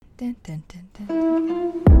dun, dun, dun,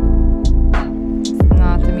 dun. It's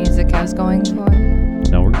not the music I was going for.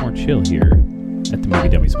 No, we're more chill here at the Movie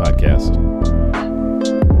Dummies podcast.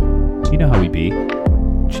 You know how we be.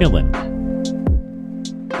 Chillin'.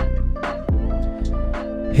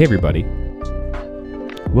 Hey everybody.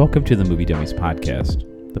 Welcome to the Movie Dummies podcast.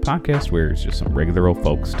 The podcast where it's just some regular old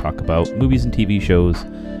folks talk about movies and TV shows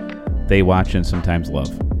they watch and sometimes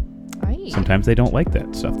love. Aye. Sometimes they don't like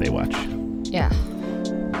that stuff they watch. Yeah.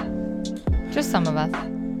 Just some of us.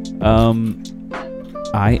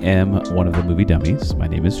 I am one of the Movie Dummies. My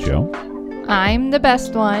name is Joe. I'm the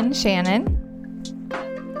best one, Shannon.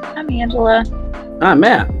 I'm Angela. I'm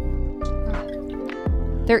Matt.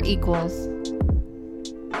 They're equals.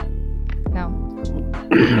 No.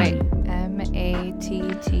 Wait.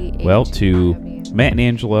 M-A-T-T-H. Well, to Matt and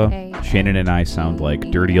Angela, A- Shannon and I sound like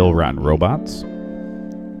dirty old rotten robots.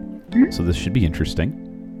 So this should be interesting.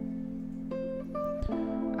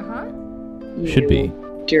 Uh-huh. Should be.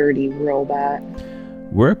 Dirty robot.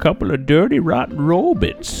 We're a couple of dirty rotten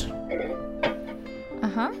robots.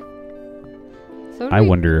 Uh-huh. So I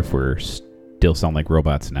wonder if we're still sound like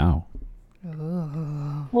robots now. Ooh.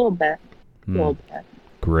 A little bit. A Hmm. little bit.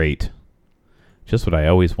 Great. Just what I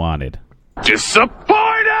always wanted.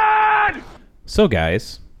 Disappointed! So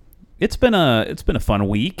guys, it's been a fun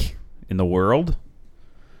week in the world.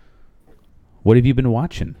 What have you been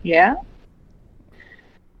watching? Yeah.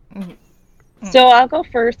 So I'll go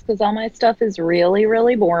first because all my stuff is really,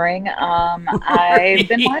 really boring. I've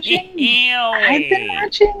been watching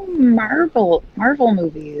Marvel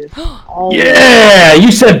movies. Yeah,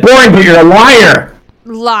 you said boring, but you're a liar.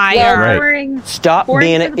 Liar. Right. Boring. Stop Boring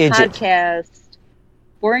being for an the idiot. podcast.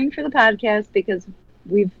 Boring for the podcast because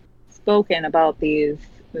we've spoken about these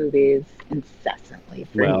movies incessantly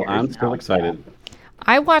for Well, years I'm now, still excited.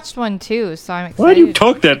 I watched one too, so I'm excited. Why do you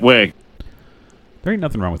talk that way? There ain't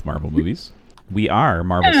nothing wrong with Marvel movies. We are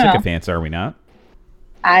Marvel Yeah. sycophants, are we not?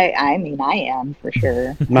 I mean, I am for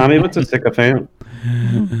sure. Mommy, what's a sycophant?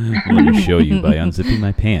 Let me show you by unzipping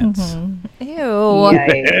my pants. Ew.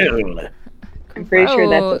 Yikes. I'm pretty sure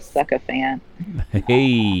that's Gross. a sycophant.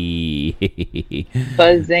 Hey.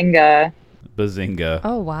 Bazinga. Bazinga.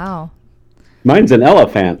 Oh, wow. Mine's an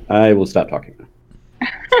elephant. I will stop talking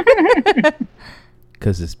now.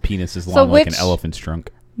 Because his penis is So long like an which- elephant's trunk.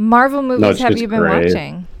 Marvel movies it's have just you been gray.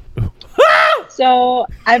 watching? So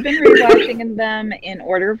I've been rewatching them in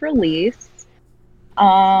order of release.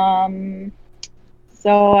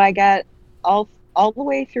 So I got all the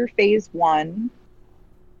way through phase 1,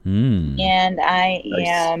 and I Nice.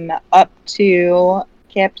 am up to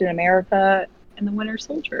Captain America and the Winter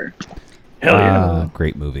Soldier. Hell yeah.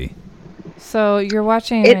 Great movie. So you're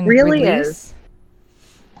watching It in really release? is.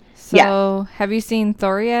 So have you seen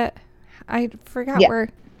Thor yet? I forgot Yeah. where.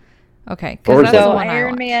 Okay, Thor's because that's the So one I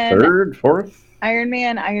Iron watched. Man, Third, fourth? Iron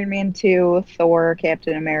Man 2, Thor,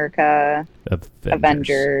 Captain America,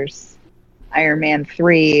 Avengers, Iron Man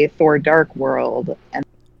 3, Thor Dark World, and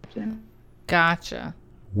Gotcha.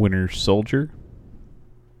 Winter Soldier.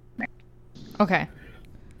 Okay.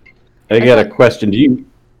 I got a question. Do you...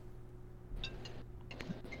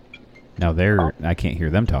 Now I can't hear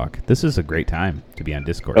them talk. This is a great time to be on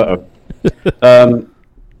Discord. Uh-oh.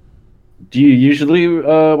 Do you usually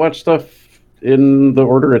watch stuff in the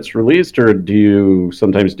order it's released, or do you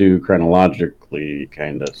sometimes do chronologically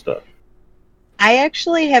kind of stuff? I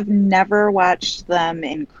actually have never watched them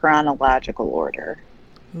in chronological order.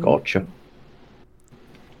 Gotcha.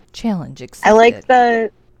 Challenge accepted. I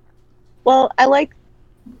like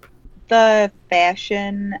the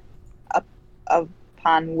fashion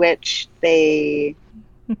upon which they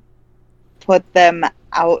put them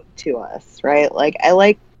out to us, right? Like I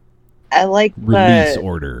like Release the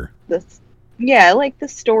order. I like the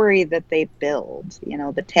story that they build,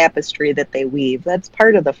 the tapestry that they weave. That's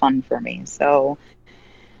part of the fun for me. So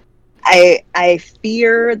I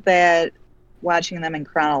fear that watching them in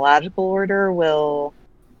chronological order will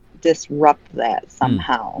disrupt that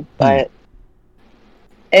somehow. But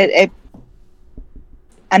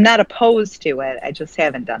I'm not opposed to it. I just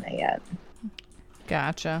haven't done it yet.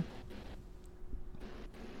 Gotcha.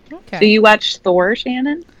 Okay. So you watched Thor,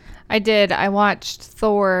 Shannon? I did. I watched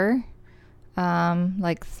Thor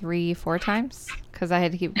like 3-4 times because I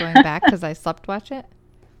had to keep going back because I slept watch it.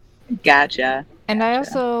 Gotcha. And I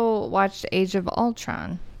also watched Age of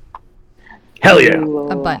Ultron. Hell yeah. Ooh,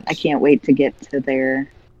 A bunch. I can't wait to get to there.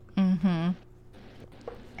 Mm-hmm.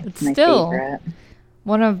 It's It's my still favorite.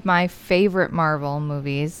 one of my favorite Marvel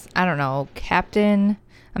movies. I don't know. Captain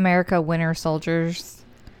America Winter Soldier's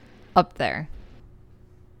up there.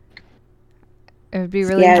 It would be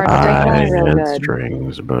really hard to I- break really had good.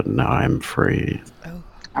 strings, but now I'm free.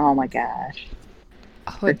 Oh my gosh.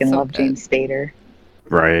 Oh, it's Freaking so love good. James Spader.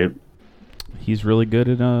 Right. He's really good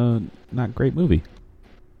in a not great movie.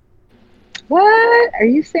 What? Are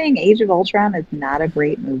you saying Age of Ultron is not a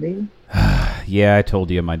great movie? Yeah, I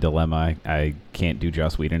told you my dilemma. I can't do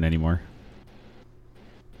Joss Whedon anymore.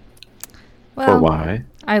 Well, For why?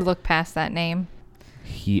 I look past that name.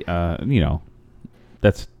 He,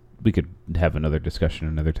 we could have another discussion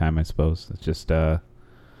another time, I suppose. It's just,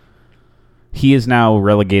 he is now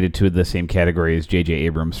relegated to the same category as J.J.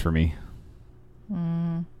 Abrams for me.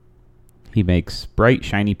 He makes bright,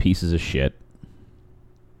 shiny pieces of shit.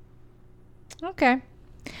 Okay.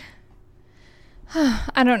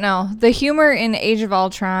 I don't know. The humor in Age of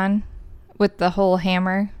Ultron with the whole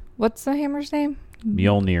hammer. What's the hammer's name?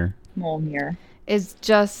 Mjolnir. Mjolnir. Is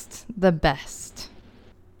just the best.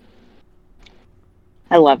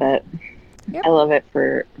 I love it. Yep. I love it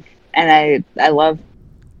and I love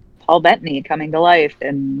Paul Bettany coming to life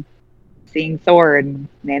and seeing Thor and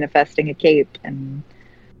manifesting a cape and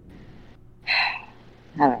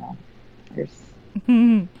I don't know.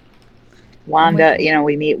 There's Wanda,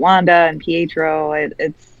 we meet Wanda and Pietro.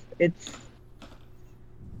 It's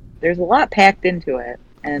there's a lot packed into it,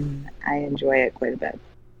 and I enjoy it quite a bit.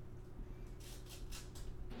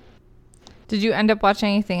 Did you end up watching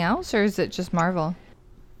anything else, or is it just Marvel?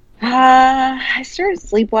 I started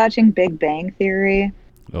sleepwatching Big Bang Theory.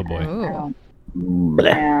 Oh, boy. Ooh. Bleh.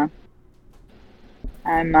 Yeah,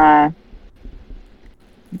 I'm I'm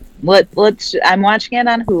watching it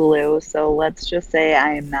on Hulu, so let's just say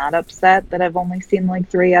I am not upset that I've only seen like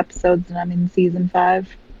 3 episodes and I'm in season 5.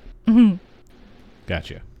 Mhm.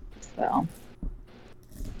 Gotcha. So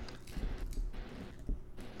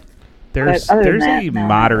There's But other than a that, no,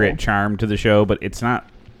 moderate no. charm to the show, but it's not.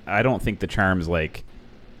 I don't think the charm's like.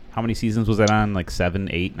 How many seasons was that on? Like 7,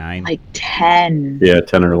 8, 9? like 10. Yeah,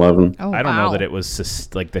 10 or 11. Oh, I don't wow. know that it was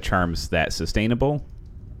like the charm's that sustainable.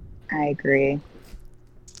 I agree.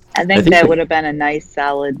 I think think that the- would have been a nice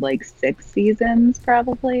solid like 6 seasons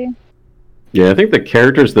probably. Yeah, I think the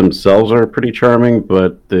characters themselves are pretty charming,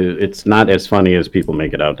 but it's not as funny as people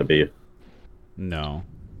make it out to be. No.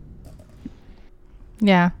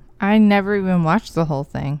 Yeah, I never even watched the whole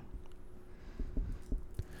thing.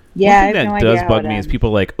 Yeah, I One have thing no that idea does how bug it me is ends.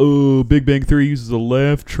 people like, oh, Big Bang Theory uses a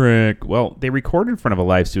laugh track. Well, they record in front of a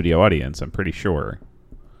live studio audience, I'm pretty sure.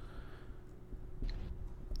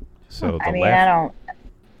 So the I mean, laugh.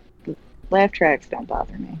 laugh tracks don't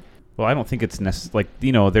bother me. Well, I don't think it's necessary.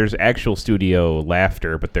 Like, there's actual studio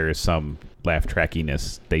laughter, but there is some laugh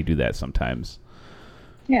trackiness. They do that sometimes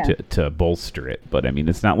Yeah. to bolster it. But I mean,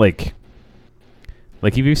 it's not like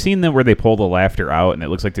have you seen them where they pull the laughter out and it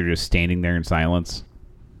looks like they're just standing there in silence?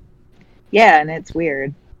 Yeah, and it's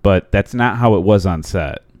weird. But that's not how it was on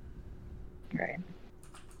set. Right.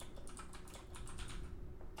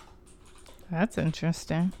 That's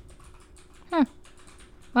interesting. Huh.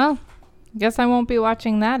 Well, I guess I won't be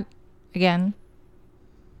watching that again.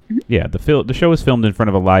 Yeah, the show is filmed in front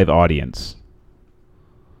of a live audience.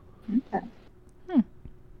 Okay. I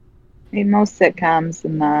mean, most sitcoms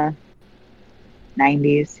in the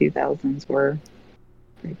 90s, 2000s were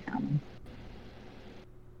pretty common.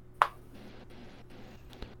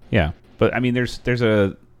 Yeah, but I mean, there's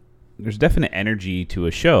definite energy to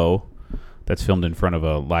a show that's filmed in front of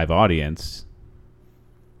a live audience.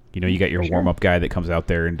 You got your Sure. warm-up guy that comes out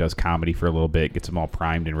there and does comedy for a little bit, gets them all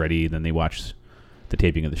primed and ready. Then they watch the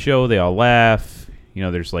taping of the show. They all laugh.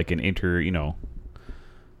 There's like an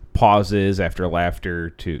pauses after laughter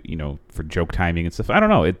to for joke timing and stuff. I don't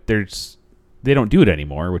know. They don't do it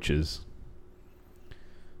anymore, which is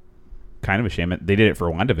kind of a shame. They did it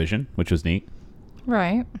for WandaVision, which was neat.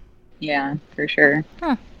 Right. Yeah, for sure.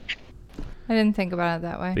 I didn't think about it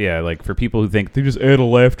that way. But yeah, like for people who think they just add a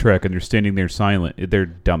laugh track and they're standing there silent, they're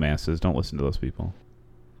dumbasses. Don't listen to those people.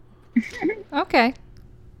 Okay.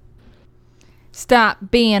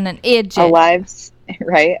 Stop being an idiot. A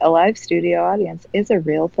live studio audience is a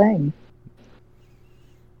real thing.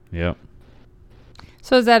 Yep.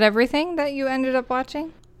 So is that everything that you ended up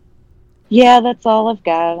watching? Yeah, that's all I've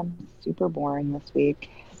got. I'm super boring this week.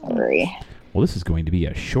 Sorry. Well, this is going to be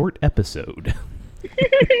a short episode.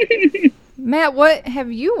 Matt, what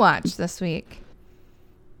have you watched this week?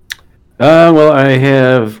 Well, I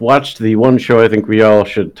have watched the one show I think we all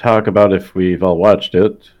should talk about if we've all watched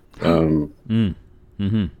it.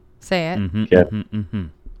 Say it. Yeah.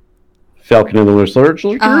 Falcon and the Winter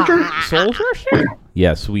Soldier.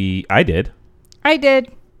 Yes, I did. I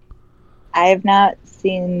did. I have not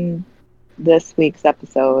seen this week's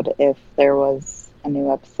episode, if there was a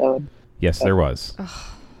new episode. Yes, there was.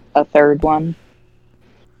 A third one.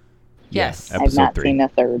 Yes. Yeah, I've episode not 3. seen a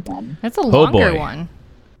third one. That's a Oh, longer boy. one.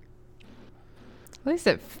 At least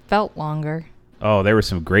it felt longer. Oh, there was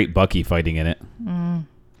some great Bucky fighting in it.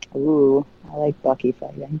 Ooh, I like Bucky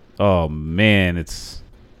fighting. Oh man, it's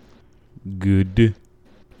good.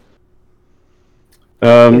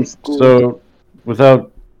 So,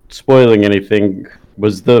 without spoiling anything,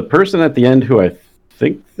 was the person at the end who I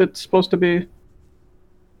think that's supposed to be?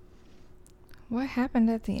 What happened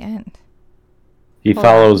at the end? He Hold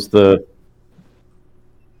on. follows the.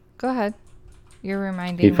 Go ahead. You're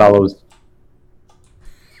reminding He me. follows.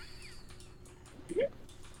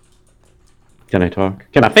 Can I talk?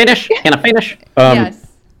 Can I finish? Can I finish? Yes.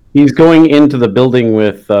 He's going into the building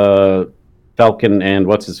with Falcon and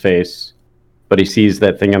what's his face, but he sees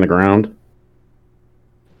that thing on the ground.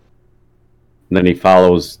 And then he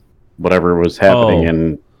follows whatever was happening, Oh.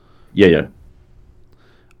 and yeah.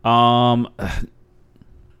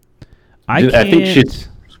 I think she's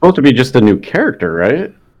supposed to be just a new character,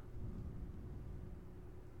 right?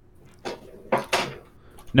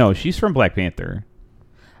 No, she's from Black Panther.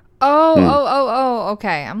 Oh,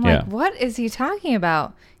 okay. I'm like, Yeah. what is he talking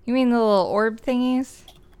about? You mean the little orb thingies?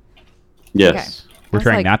 Yes. We're was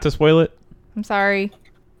trying like- not to spoil it. I'm sorry.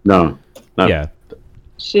 No. Yeah.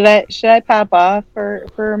 Should I pop off for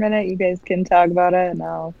a minute? You guys can talk about it, and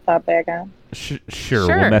I'll pop back on. Sure. Sure.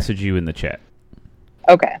 We'll message you in the chat.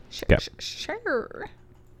 Okay. Sure. Yep. Sure.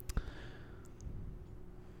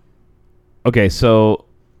 Okay, so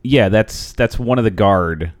yeah, that's one of the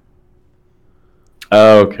guard.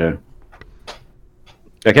 Oh, okay.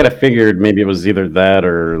 I kind of figured maybe it was either that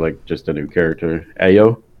or like just a new character.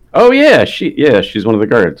 Ayo. Oh yeah, she's one of the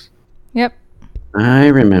guards. Yep. I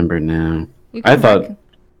remember now. You I can thought.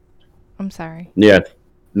 I'm sorry. Yeah.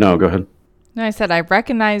 No, go ahead. No, I said I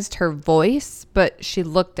recognized her voice, but she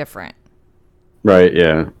looked different. Right.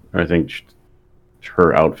 Yeah. I think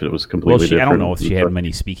her outfit was completely Well, I different. don't know if she had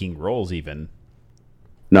many speaking roles even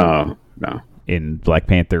No. in Black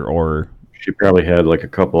Panther or She probably had like a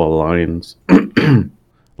couple of lines.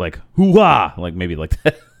 like hoo-ah, like maybe like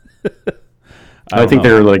that. I think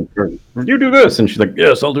they were like, "You do this," and she's like,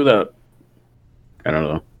 "Yes, I'll do that." I don't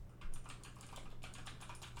know.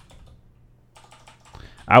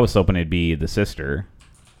 I was hoping it'd be the sister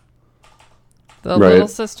The Right. little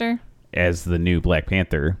sister. as the new Black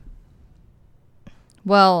Panther.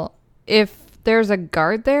 Well, if there's a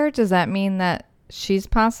guard there, does that mean that she's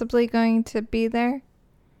possibly going to be there?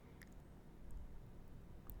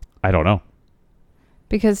 I don't know.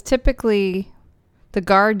 Because typically the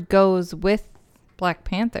guard goes with Black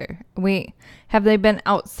Panther. Have they been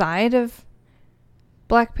outside of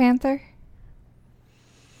Black Panther?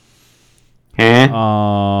 Huh?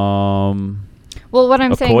 Well, what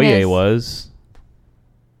I'm saying Okoye is,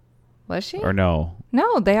 was she? or no?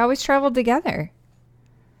 No, they always traveled together.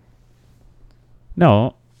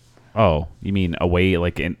 No. Oh, you mean away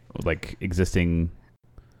like in like existing?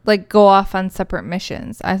 Like go off on separate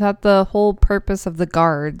missions. I thought the whole purpose of the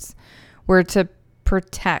guards were to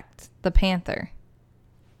protect the Panther.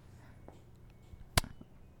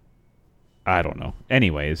 I don't know.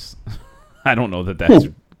 Anyways, I don't know that that's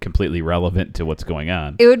completely relevant to what's going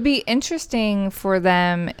on. It would be interesting for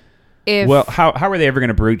them if Well, how are they ever going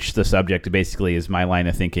to broach the subject? Basically, is my line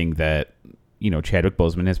of thinking that Chadwick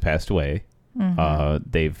Boseman has passed away.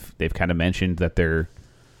 They've kind of mentioned that they're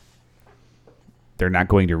not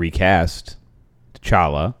going to recast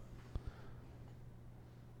T'Challa.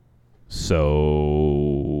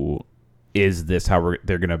 So, is this how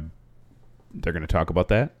they're gonna talk about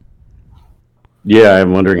that? Yeah,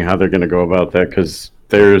 I'm wondering how they're going to go about that because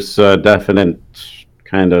there's a definite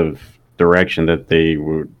kind of direction that they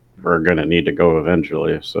are going to need to go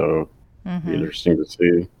eventually. So, it'll be interesting to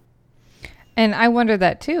see. And I wonder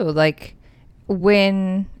that too. Like,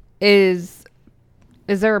 when is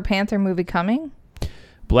there a Panther movie coming?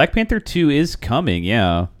 Black Panther 2 is coming,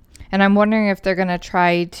 yeah. And I'm wondering if they're gonna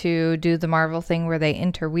try to do the Marvel thing where they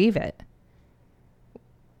interweave it.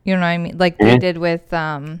 You know what I mean? Like they did with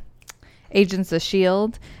Agents of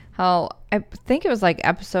S.H.I.E.L.D. How I think it was like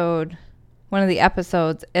one of the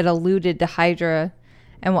episodes, it alluded to Hydra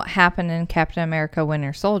and what happened in Captain America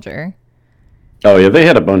Winter Soldier. Oh yeah, they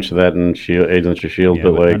had a bunch of that in Agents of S.H.I.E.L.D., Yeah,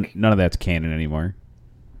 but but like, none of that's canon anymore.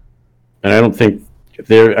 and I don't think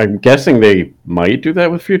I'm guessing they might do that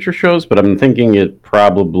with future shows, but I'm thinking it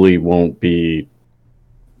probably won't be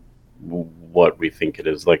what we think it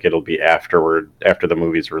is. Like it'll be after the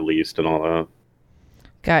movie's released and all that.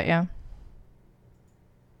 Got ya.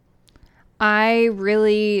 I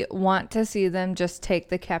really want to see them just take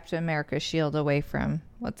the Captain America shield away from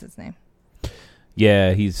what's his name?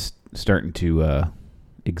 Yeah, he's starting to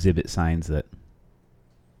exhibit signs that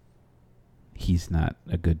he's not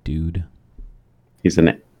a good dude. He's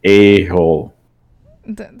an a-hole.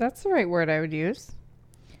 That's the right word I would use.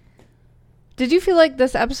 Did you feel like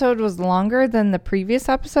this episode was longer than the previous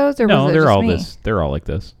episodes, or No, was it they're just all me? this. They're all like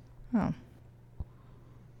this. Oh.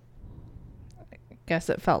 I guess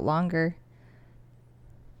it felt longer.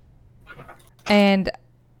 And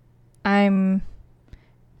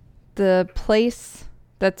the place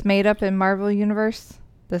that's made up in Marvel Universe,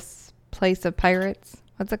 this place of pirates,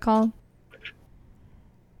 what's it called?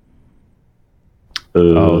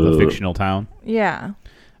 The fictional town? Yeah.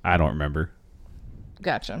 I don't remember.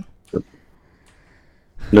 Gotcha.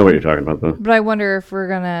 Know what you're talking about, though. But I wonder if we're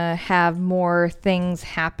going to have more things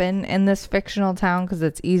happen in this fictional town because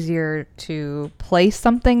it's easier to place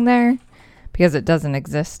something there because it doesn't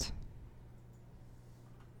exist.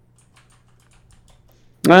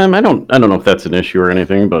 I don't know if that's an issue or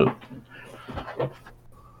anything, but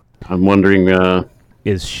I'm wondering.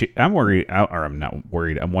 I'm worried, or I'm not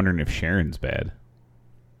worried. I'm wondering if Sharon's bad.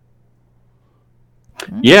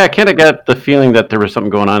 Yeah, I kind of got the feeling that there was something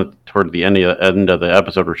going on toward the end of the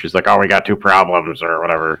episode where she's like, "Oh, we got 2 problems" or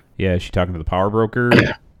whatever. Yeah, is she talking to the power broker?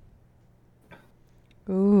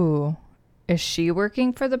 Ooh. Is she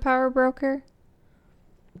working for the power broker?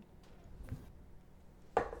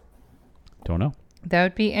 Don't know. That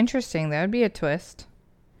would be interesting. That would be a twist.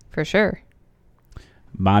 For sure.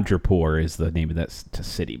 Madripoor is the name of that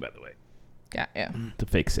city, by the way. Yeah. It's a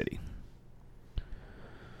fake city.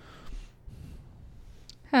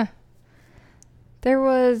 Huh.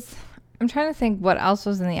 I'm trying to think what else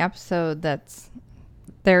was in the episode that's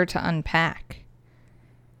there to unpack.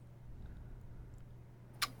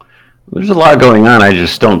 There's a lot going on. I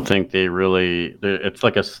just don't think it's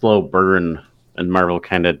like a slow burn, and Marvel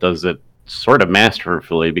kind of does it sort of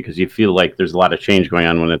masterfully because you feel like there's a lot of change going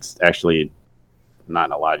on when it's actually not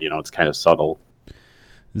a lot. It's kind of subtle.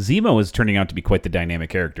 Zemo is turning out to be quite the dynamic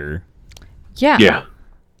character. Yeah.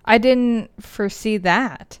 I didn't foresee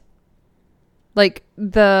that. Like,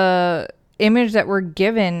 the image that we're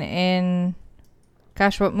given in...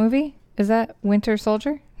 Gosh, what movie? Is that Winter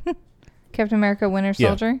Soldier? Captain America Winter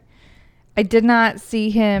Soldier? Yeah. I did not see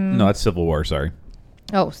him... No, that's Civil War, sorry.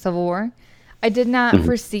 Oh, Civil War? I did not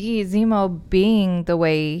foresee Zemo being the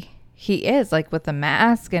way he is, like with the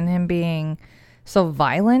mask and him being so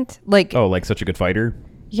violent. Like, oh, like such a good fighter?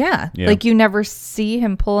 Yeah. Like you never see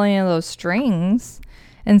him pull any of those strings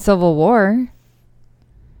in Civil War.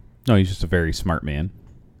 No, he's just a very smart man.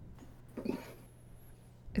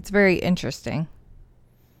 It's very interesting.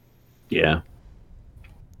 Yeah.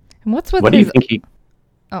 And what's with what his... do you think he...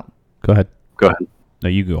 Oh. Go ahead. No,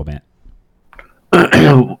 you go, Matt.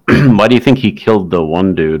 Why do you think he killed the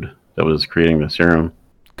one dude that was creating the serum?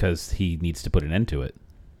 Because he needs to put an end to it.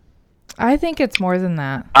 I think it's more than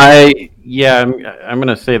that. I'm going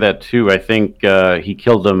to say that too. I think he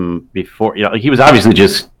killed him before. He was obviously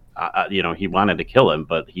just, he wanted to kill him,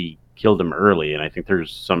 but he killed him early, and I think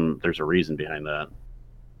there's a reason behind that.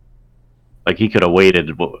 Like he could have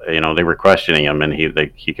waited. They were questioning him, and he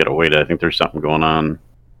could have waited. I think there's something going on.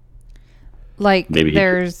 Like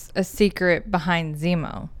there's a secret behind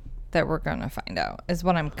Zemo that we're going to find out, is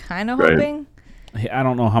what I'm kind of hoping. I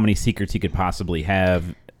don't know how many secrets he could possibly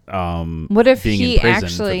have. What if being he in prison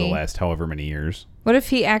actually, for the last however many years? What if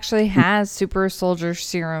he actually has super soldier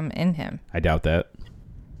serum in him? I doubt that.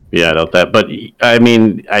 Yeah, I doubt that. But I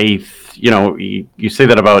mean, you say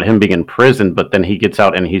that about him being in prison, but then he gets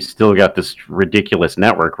out and he's still got this ridiculous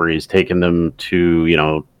network where he's taking them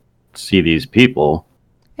to, see these people.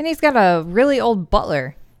 And he's got a really old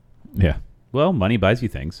butler. Yeah. Well, money buys you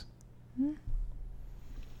things.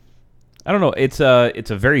 I don't know. It's a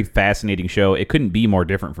very fascinating show. It couldn't be more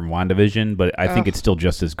different from WandaVision, but I think it's still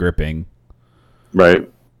just as gripping. Right.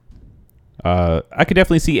 I could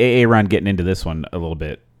definitely see Aaron getting into this one a little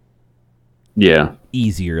bit. Yeah.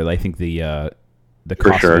 Easier. I think the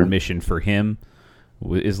cost of admission for him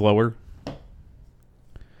is lower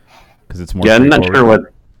because it's more. Yeah, I'm not sure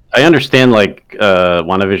what. I understand.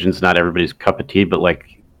 WandaVision's not everybody's cup of tea, but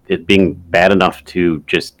it being bad enough to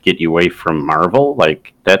just get you away from Marvel,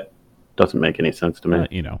 that doesn't make any sense to me.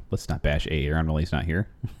 Let's not bash Aaron while he's not here.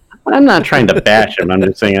 I'm not trying to bash him. I'm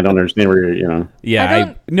just saying I don't understand where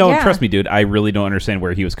Yeah, trust me, dude. I really don't understand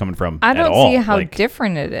where he was coming from. I don't at all. see how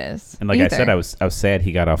different it is. And I said, I was sad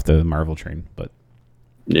he got off the Marvel train, but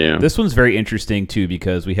yeah, this one's very interesting too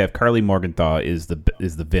because we have Carly Morgenthau is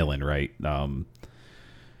the villain, right?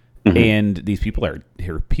 And these people are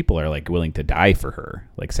willing to die for her,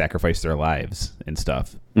 sacrifice their lives and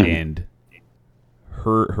stuff, and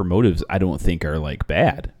her motives I don't think are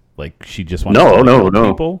bad. She just wants to help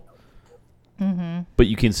people. Mm-hmm. But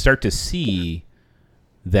you can start to see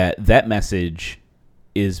that message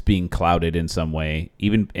is being clouded in some way.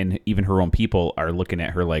 Even her own people are looking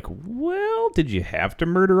at her like, well, did you have to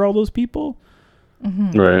murder all those people?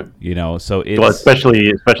 Mm-hmm. Right. You know, so it's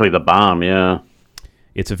especially the bomb. Yeah.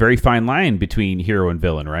 It's a very fine line between hero and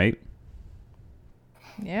villain, right?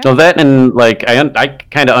 Yeah. So that, and like I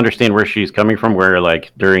kind of understand where she's coming from. Where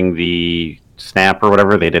like during the snap or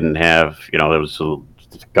whatever, they didn't have, you know, there was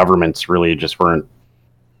governments really just weren't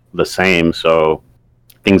the same. So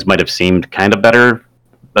things might have seemed kind of better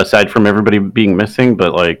aside from everybody being missing.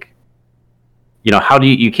 But like, you know, how do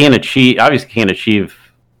you can't achieve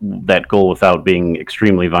that goal without being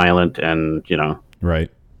extremely violent and, you know.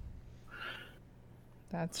 Right.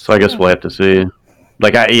 So I guess we'll have to see.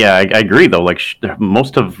 Like, I agree though. Like,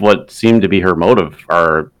 most of what seemed to be her motive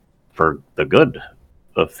are for the good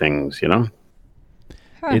of things, you know.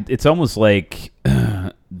 Huh. It's almost like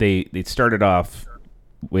they started off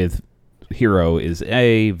with hero is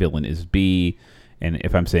A, villain is B, and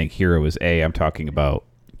if I'm saying hero is A, I'm talking about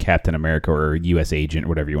Captain America or U.S. agent,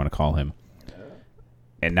 whatever you want to call him.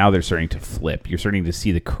 And now they're starting to flip. You're starting to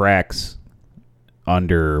see the cracks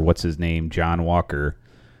under what's his name, John Walker.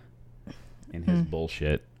 And his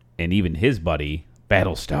bullshit, and even his buddy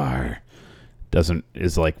Battlestar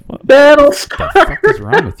is like, what Battlestar. the fuck is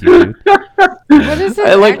wrong with you, dude? What is it?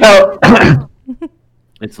 I like how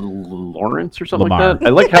it's Lawrence or something Lamar. like that. I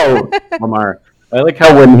like how Lamar. I like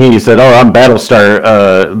how when he said, "Oh, I'm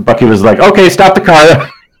Battlestar," Bucky was like, "Okay, stop the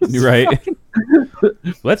car." Right.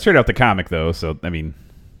 Let's straight out the comic though. So I mean,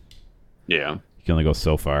 Yeah, you can only go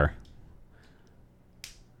so far.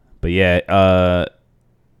 But yeah,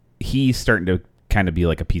 he's starting to kind of be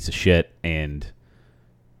like a piece of shit, and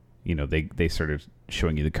you know they started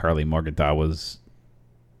showing you that Carly Morgenthau was,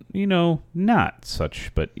 you know, not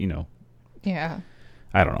such, but you know, Yeah.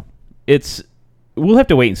 I don't know. We'll have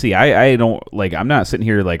to wait and see. I don't like. I'm not sitting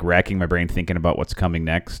here like racking my brain thinking about what's coming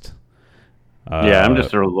next. yeah. I'm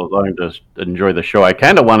just allowing to enjoy the show. I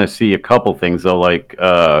kind of want to see a couple things though. Like,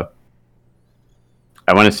 I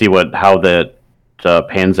want to see how that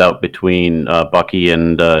pans out between Bucky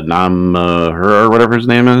and Nam or whatever his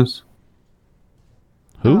name is.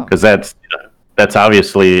 Who? Because that's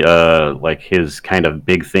obviously like his kind of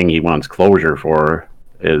big thing he wants closure for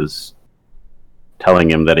is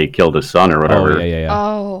telling him that he killed his son or whatever. Oh, yeah.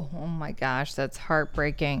 Oh my gosh, that's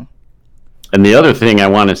heartbreaking. And the other thing I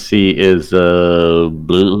want to see is what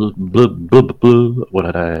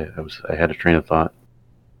did I had a train of thought.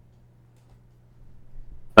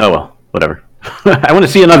 Oh well, whatever. I want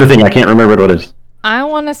to see another thing. I can't remember what it is. I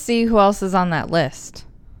want to see who else is on that list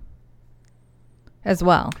as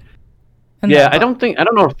well. And Yeah, I don't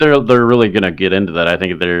know if they're really gonna get into that. I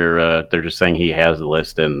think they're just saying he has the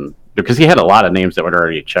list, and because he had a lot of names that were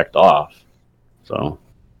already checked off. So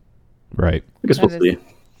Right. I guess we'll see.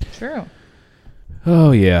 True.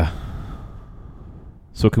 Oh yeah.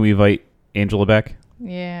 So can we invite Angela back?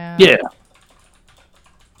 Yeah. Yeah.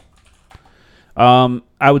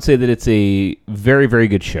 I would say that it's a very, very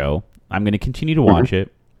good show. I'm going to continue to watch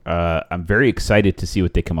it. I'm very excited to see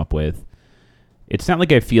what they come up with. It's not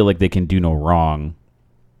like I feel like they can do no wrong.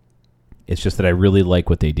 It's just that I really like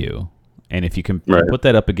what they do. And if you can put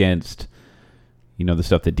that up against, you know, the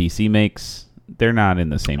stuff that DC makes, they're not in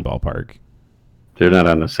the same ballpark. They're not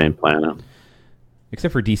on the same planet.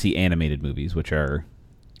 Except for DC animated movies, which are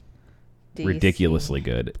DC. ridiculously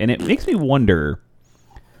good. And it makes me wonder,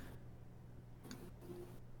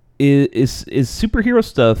 is superhero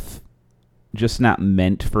stuff just not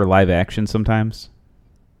meant for live action sometimes?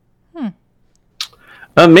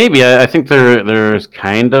 Maybe. I think there's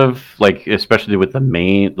kind of like, especially with the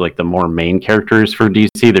more main characters for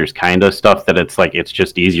DC, there's kind of stuff that it's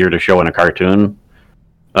just easier to show in a cartoon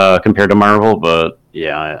compared to Marvel. But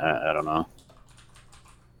yeah, I don't know.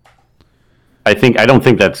 I don't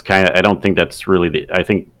think that's really I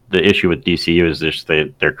think the issue with DCU is just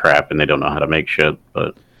they're crap and they don't know how to make shit.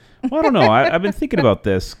 But well, I don't know. I've been thinking about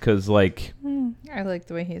this because, like, I like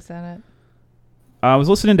the way he said it. I was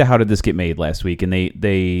listening to How Did This Get Made last week, and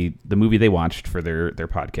the movie they watched for their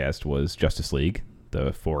podcast was Justice League,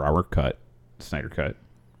 the 4-hour cut, Snyder cut.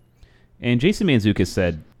 And Jason Mantzoukas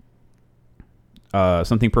said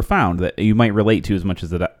something profound that you might relate to as much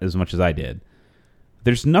as I did.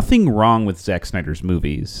 There's nothing wrong with Zack Snyder's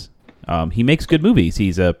movies. He makes good movies.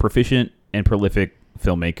 He's a proficient and prolific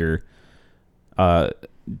filmmaker.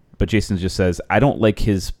 But Jason just says, I don't like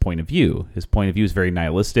his point of view. His point of view is very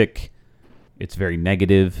nihilistic. It's very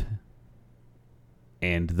negative.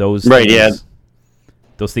 And those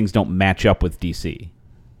things don't match up with DC.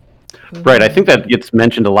 Right, I think that gets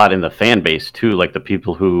mentioned a lot in the fan base too, like the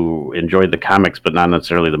people who enjoyed the comics but not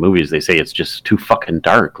necessarily the movies. They say it's just too fucking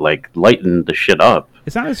dark, like lighten the shit up.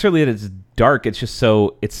 It's not necessarily that it's dark. It's just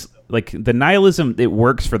so it's like the nihilism. It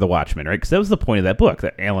works for the Watchmen, right? Because that was the point of that book.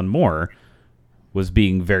 That Alan Moore was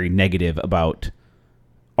being very negative about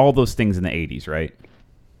all those things in the 80s, right?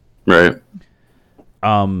 Right.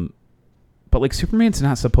 But like Superman's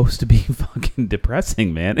not supposed to be fucking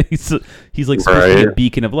depressing, man. He's like supposed to be a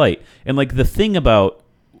beacon of light. And like the thing about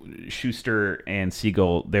Schuster and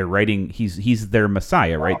Siegel, they're writing. He's their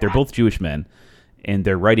messiah, right? They're both Jewish men, and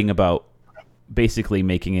they're writing about basically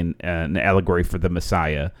making an allegory for the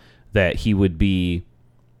Messiah, that he would be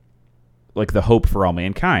like the hope for all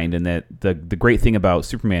mankind, and that the great thing about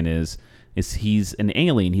Superman is he's an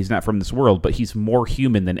alien. He's not from this world, but he's more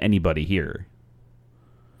human than anybody here.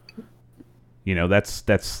 You know, that's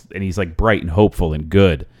and he's like bright and hopeful and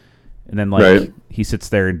good. And then like he sits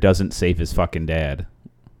there and doesn't save his fucking dad.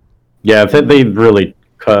 Yeah, they really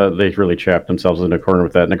trapped themselves in a corner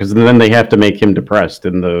with that, because then they have to make him depressed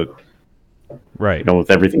in the right, with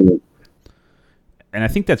everything. And I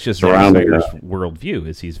think that's just Zack Snyder's worldview,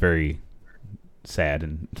 is he's very sad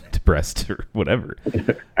and depressed or whatever.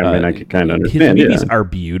 I mean, I could kind of understand. His movies are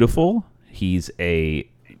beautiful. He's a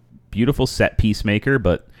beautiful set piece maker,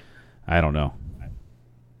 but I don't know.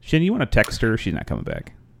 Shin, you want to text her? She's not coming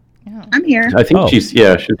back. Yeah. I'm here. I think she's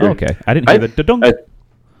here. Okay. I didn't hear that.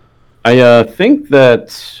 I think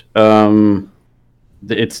that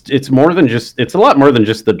it's more than just, it's a lot more than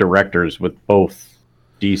just the directors with both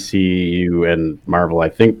DCU and Marvel. I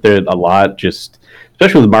think that a lot, just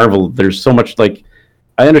especially with Marvel, there's so much, like,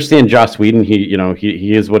 I understand Joss Whedon, he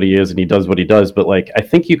is what he is and he does what he does, but like I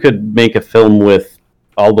think you could make a film with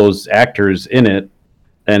all those actors in it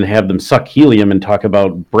and have them suck helium and talk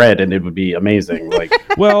about bread, and it would be amazing. Like,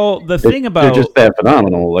 well, the thing about they're just that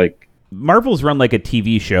phenomenal. Like, Marvel's run like a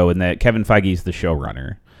TV show in that Kevin Feige's the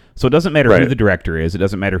showrunner. So it doesn't matter who the director is. It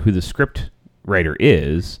doesn't matter who the script writer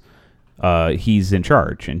is. He's in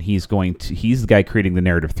charge, and he's the guy creating the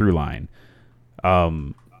narrative through line.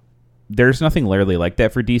 There's nothing literally like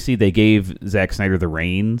that for DC. They gave Zack Snyder the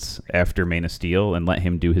reins after Man of Steel and let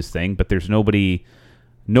him do his thing, but there's nobody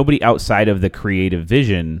outside of the creative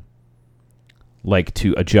vision like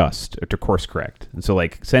to adjust or to course correct. And so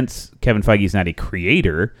like, since Kevin Feige's not a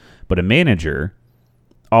creator but a manager,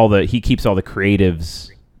 he keeps all the creatives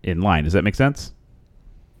in line. Does that make sense?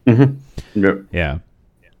 Mm-hmm. Yep. Yeah.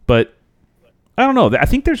 But I don't know. I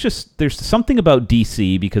think there's something about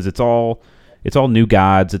DC, because it's all new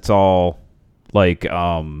gods. It's all like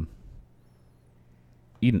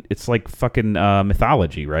it's like fucking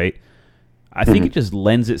mythology, right? I think it just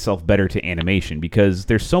lends itself better to animation, because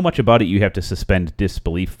there's so much about it you have to suspend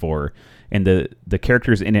disbelief for, and the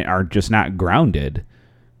characters in it are just not grounded,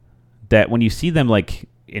 that when you see them like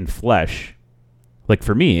in flesh, like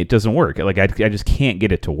for me, it doesn't work. Like I just can't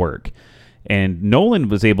get it to work. And Nolan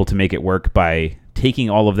was able to make it work by taking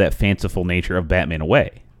all of that fanciful nature of Batman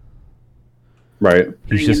away. Right.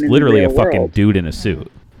 He's just literally a fucking dude in a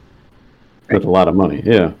suit. With a lot of money,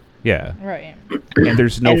 yeah. Yeah. Right. And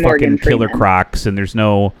there's no fucking killer crocs, and there's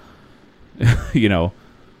no,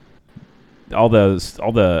 all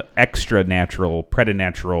the extra natural,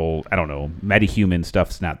 preternatural, I don't know, metahuman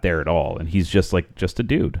stuff's not there at all, and he's just a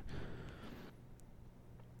dude.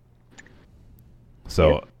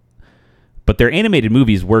 So, but their animated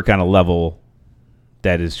movies work on a level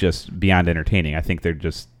that is just beyond entertaining. I think they're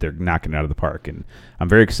knocking it out of the park, and I'm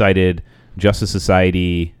very excited. Justice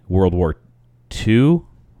Society World War II,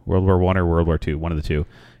 World War I or World War II, one of the two,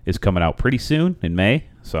 is coming out pretty soon in May,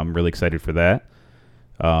 so I'm really excited for that.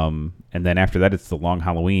 And then after that, it's the Long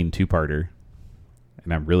Halloween 2-parter,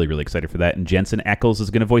 and I'm really, really excited for that. And Jensen Ackles is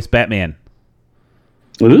going to voice Batman.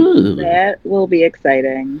 Ooh. That will be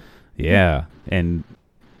exciting. Yeah, and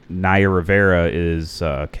Naya Rivera is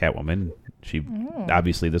Catwoman. She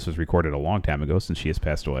obviously, this was recorded a long time ago, since she has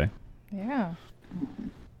passed away. Yeah.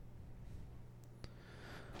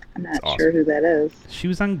 I'm not sure who that is. She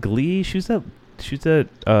was on Glee. She's a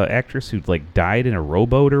actress who like died in a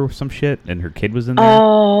rowboat or some shit, and her kid was in there.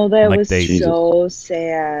 Oh, that was so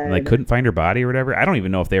sad. And they couldn't find her body or whatever. I don't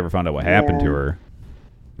even know if they ever found out what happened to her,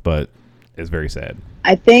 but it's very sad.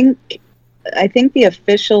 I think the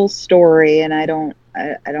official story, and I don't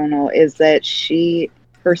know, is that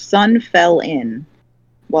her son fell in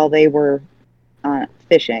while they were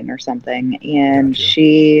fishing or something, and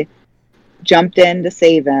she jumped in to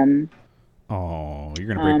save him. Oh, you're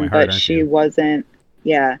gonna break my heart, but she wasn't.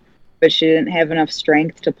 Yeah, but she didn't have enough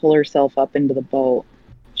strength to pull herself up into the boat.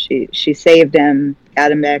 She saved him,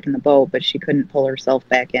 got him back in the boat, but she couldn't pull herself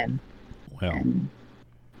back in. Well, and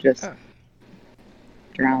just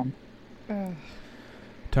drowned.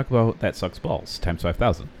 Talk about that sucks balls times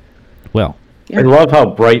 5,000. Well, I love how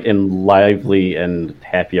bright and lively and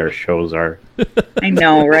happy our shows are. I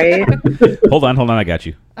know, right? Hold on, I got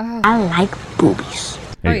you. I like boobies.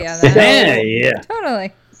 There Oh, you yeah. go. That, Yeah.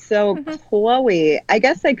 totally. So Chloe, I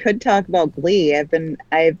guess I could talk about Glee.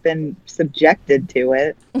 I've been subjected to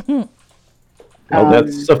it. Well,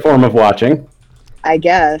 that's a form of watching. I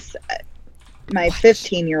guess my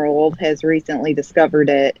 15-year-old has recently discovered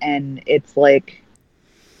it, and it's like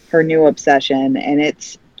her new obsession, and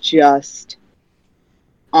it's just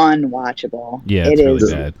unwatchable. Yeah, it it's really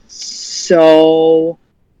is bad. so.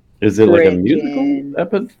 Is it like a Friggin-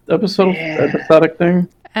 musical episode Yeah. episodic thing?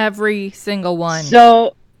 Every single one.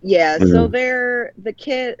 So yeah, so Mhm. they're the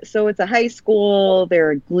kid. So it's a high school.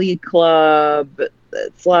 They're a Glee club.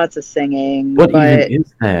 It's lots of singing. What but even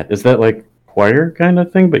is that? Is that like choir kind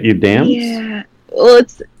of thing, but you dance? yeah, well,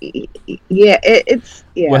 it's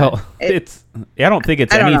yeah. Well, it- it's. I don't think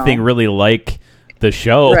it's I don't anything know. really like the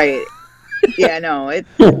show. right. Yeah, no,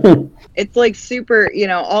 it's like super.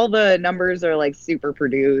 All the numbers are like super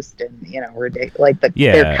produced and ridiculous. Like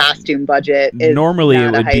their costume budget. Is Normally, it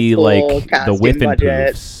not a would high be school like the costume Whip and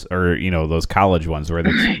budget. Poofs, or those college ones where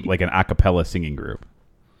it's like an a cappella singing group.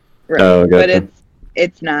 Right. Oh, But gotcha.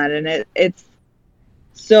 it's not, and it's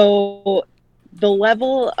so the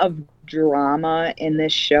level of drama in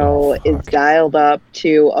this show is fuck. dialed up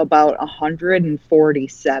to about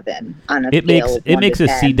 147 on a It scale makes of it 1 makes to a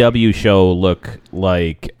 10. CW show look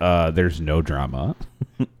like there's no drama.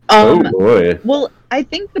 Oh boy. Well, I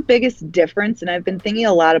think the biggest difference, and I've been thinking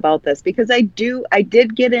a lot about this because I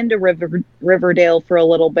did get into Riverdale for a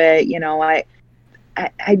little bit.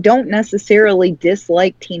 I don't necessarily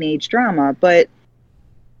dislike teenage drama, but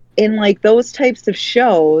in like those types of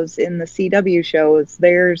shows, in the CW shows,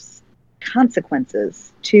 there's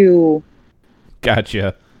consequences to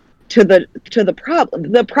Gotcha. the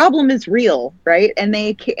problem. The problem is real, right? And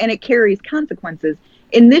it carries consequences.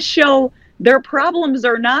 In this show, their problems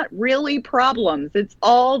are not really problems. It's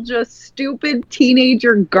all just stupid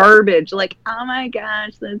teenager garbage. Like, oh my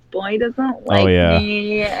gosh, this boy doesn't like yeah.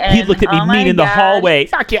 me. He looked at me oh my mean in the gosh, hallway.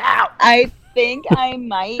 Fuck you out. I think I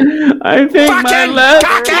might. I think my Fucking left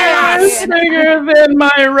cockeyes! is bigger than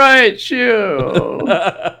my right shoe.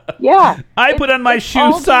 Yeah. I put on my it's shoe,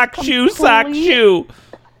 all just sock, shoe, sock, complete- shoe.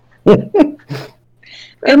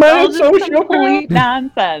 Am I all on just social? complete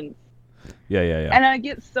nonsense. Yeah. And I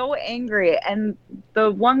get so angry. And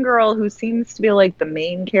the one girl who seems to be like the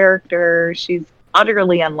main character, she's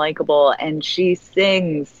utterly unlikable, and she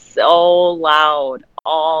sings so loud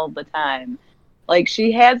all the time. Like,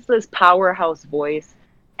 she has this powerhouse voice,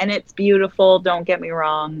 and it's beautiful, don't get me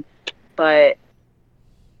wrong, but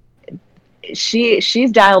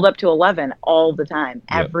she's dialed up to 11 all the time,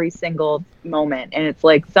 Yep. every single moment. And it's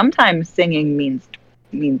like, sometimes singing means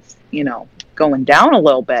going down a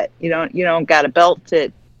little bit. You don't got to belt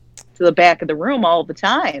to the back of the room all the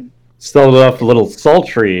time. Start off a little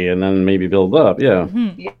sultry and then maybe build up. Yeah.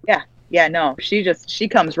 Yeah, no, she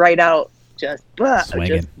comes right out just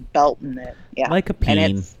Swinging. belting it. Yeah. Like a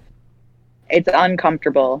And peen. it's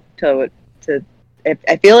uncomfortable to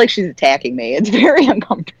I feel like she's attacking me. It's very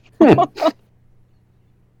uncomfortable.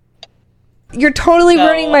 You're totally No.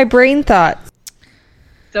 ruining my brain thoughts.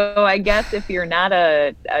 So I guess if you're not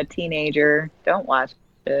a teenager, don't watch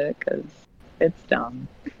it because it's dumb.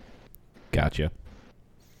 Gotcha.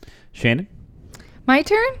 Shannon? My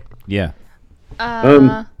turn? Yeah.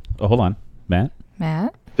 Uh, Oh, hold on. Matt?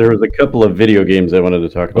 Matt? There was a couple of video games I wanted to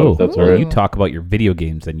talk about, if that's all well, right. you talk about your video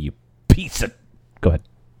games and you piece of... Go ahead.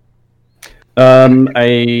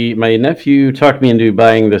 My nephew talked me into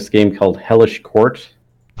buying this game called Hellish Court.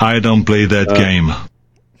 I don't play that game.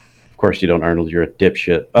 Of course you don't, Arnold. You're a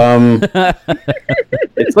dipshit.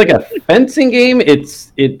 It's like a fencing game.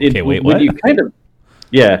 Okay, wait, when what? you kind of,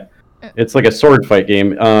 yeah, it's like a sword fight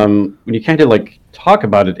game. When you kind of like talk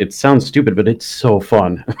about it, it sounds stupid, but it's so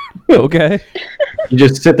fun. Okay. You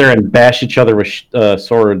just sit there and bash each other with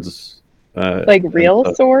swords. Like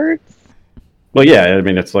real swords? Well, yeah. I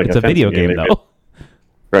mean, it's like It's a video fencing game, They- though.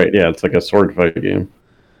 Right? Yeah, it's like a sword fight game.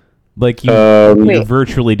 Like, Um, you're Wait.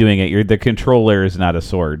 virtually doing it. The controller is not a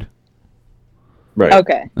sword. Right.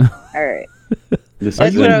 Okay. All right. This Are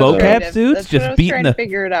is you in like, mocap trying to- suits? that's Just what I was beating trying the- to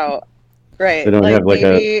figure it out. Right. They don't have, like,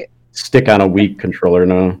 maybe, stick on a weak controller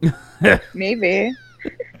now. maybe.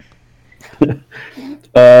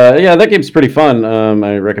 Yeah, that game's pretty fun.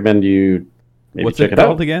 I recommend you maybe What's check it it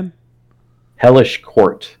called out. again? Hellish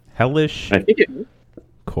Court. Hellish I think it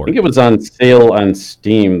Court. was on sale on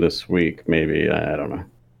Steam this week, maybe. I don't know.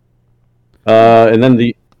 And then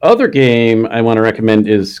the other game I want to recommend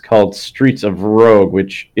is called Streets of Rogue,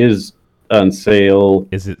 which is on sale.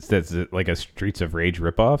 Is it like a Streets of Rage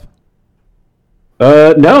ripoff?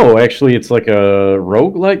 No, actually, it's like a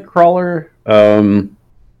roguelike crawler.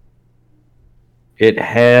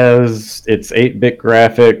 It's 8-bit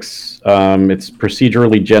graphics. It's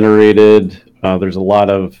procedurally generated. There's a lot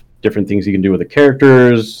of different things you can do with the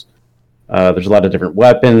characters. There's a lot of different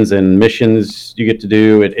weapons and missions you get to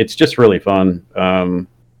do. It's just really fun.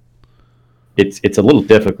 It's a little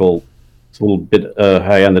difficult. It's a little bit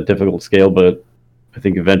high on the difficult scale, but I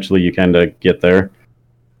think eventually you kind of get there.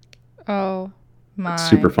 Oh my! It's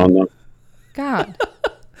super fun though. God.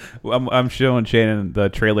 I'm showing Shannon the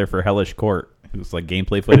trailer for Hellish Court. It was like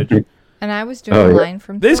gameplay footage. And I was doing a line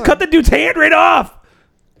from They just Thor. cut the dude's hand right off.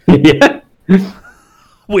 Yeah.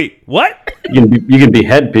 Wait, what? You can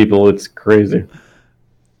behead people. It's crazy.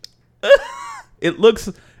 It looks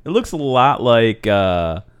a lot like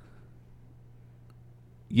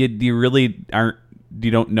you really aren't. You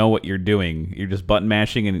don't know what you're doing. You're just button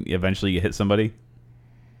mashing, and eventually you hit somebody.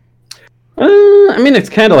 I mean, it's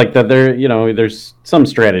kind of like that. There's some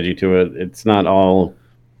strategy to it. It's not all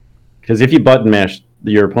because if you button mash,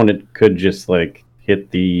 your opponent could just like hit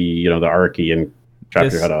the the R key and chop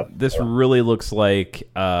your head off. This really looks like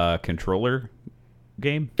a controller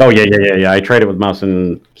game. Oh yeah. I tried it with mouse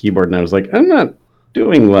and keyboard, and I was like, I'm not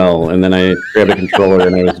doing well. And then I grabbed a controller,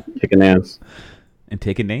 and I was kicking ass. And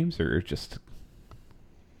taking names, or just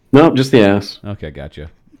No, just the ass. okay, gotcha.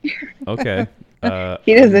 Okay.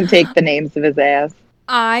 He doesn't take the names of his ass.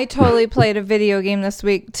 I totally played a video game this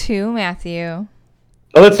week too, Matthew.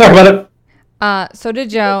 Oh, let's talk about it. So did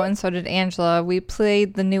Joe and so did Angela. We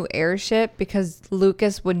played the new Airship because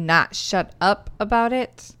Lucas would not shut up about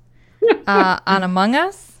it on Among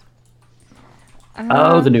Us.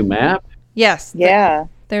 The new map. Yes. Yeah.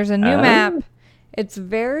 There's a new map. It's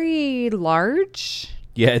very large.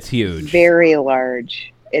 Yeah, it's huge. Very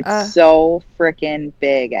large. It's so freaking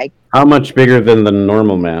big. How much bigger than the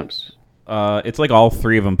normal maps? It's like all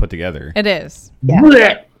three of them put together. It is.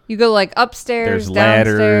 Yeah. You go like upstairs, There's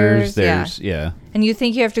ladders. downstairs, Yeah. and you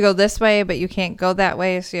think you have to go this way, but you can't go that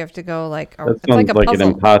way, so you have to go like That it's sounds like a like an puzzle.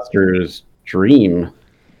 imposter's dream.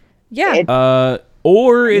 Yeah.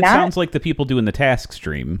 Or it Not- sounds like the people doing the task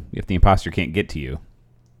stream if the imposter can't get to you.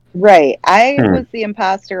 Right. I was the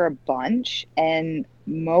imposter a bunch, and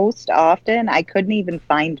most often I couldn't even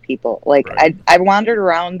find people. Like, Right. I wandered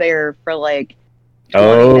around there for like 20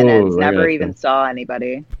 Oh, minutes, I never gotcha. even saw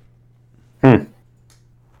anybody.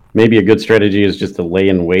 Maybe a good strategy is just to lay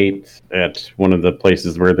in wait at one of the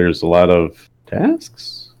places where there's a lot of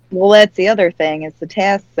tasks. Well, that's the other thing is the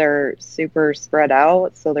tasks are super spread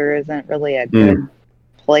out, so there isn't really a good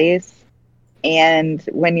place. And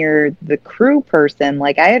when you're the crew person,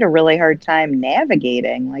 like I had a really hard time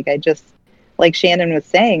navigating. Like like Shannon was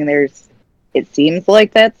saying, it seems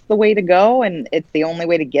like that's the way to go and it's the only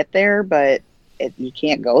way to get there, but you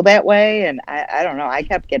can't go that way. And I don't know, I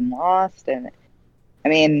kept getting lost. And I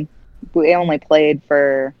mean, we only played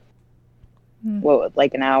for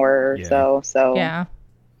like an hour or so. Yeah.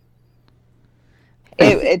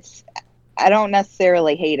 It's I don't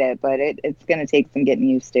necessarily hate it, but it's going to take some getting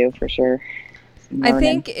used to for sure. I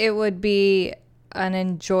think it would be I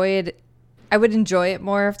would enjoy it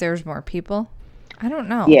more if there was more people. I don't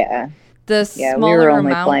know. Yeah. The Yeah, smaller we were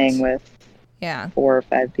only amount. playing with 4 or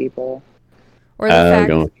 5 people. Or the fact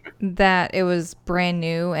go. that it was brand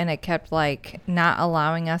new and it kept like not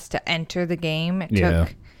allowing us to enter the game. It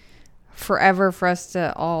took forever for us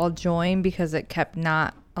to all join because it kept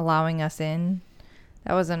not allowing us in.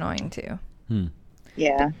 That was annoying too.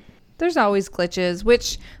 Yeah. There's always glitches,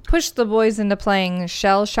 which pushed the boys into playing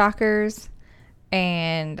Shell Shockers,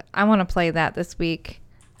 and I want to play that this week.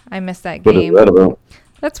 I missed that What is game. that about?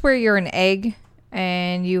 That's where you're an egg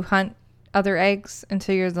and you hunt other eggs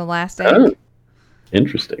until you're the last egg. Oh,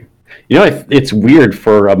 interesting. It's weird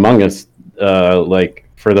for Among Us. Like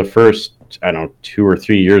for the first, 2 or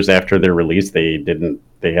 3 years after their release, they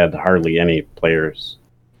had hardly any players.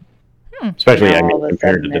 Especially, Now all of a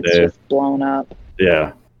compared to sudden it's today. just blown up.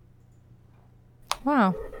 Yeah.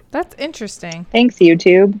 Wow, that's interesting. Thanks,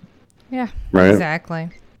 YouTube. Yeah, Right.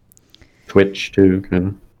 exactly. Twitch too, kind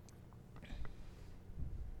of.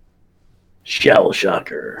 Shell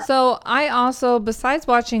Shocker. So I also, besides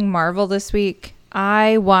watching Marvel this week,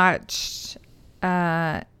 I watched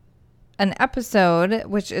an episode,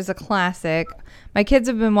 which is a classic. My kids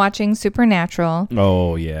have been watching Supernatural.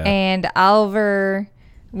 Oh yeah. And Oliver,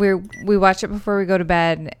 we watch it before we go to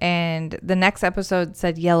bed, and the next episode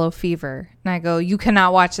said yellow fever. And I go, you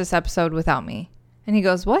cannot watch this episode without me. And he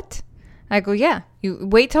goes, what? I go, yeah, you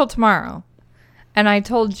wait till tomorrow. And I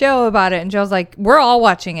told Joe about it, and Joe's like, we're all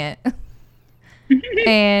watching it.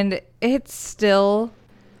 And it's still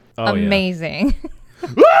amazing.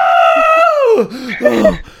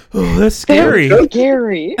 That's scary.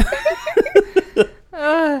 Scary.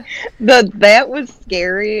 That was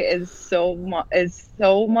scary is so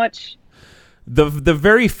much. The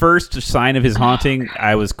very first sign of his haunting,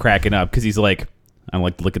 I was cracking up because he's like, I'm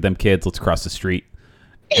like, look at them kids, let's cross the street.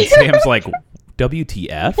 And Sam's like,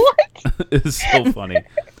 WTF? What? It's so funny.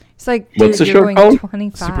 It's like, What's dude, the you're show going called?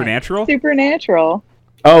 25. Supernatural? Supernatural.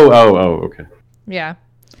 Oh, okay. Yeah.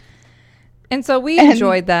 And so we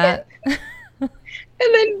enjoyed that. And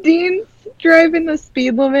then Dean's driving the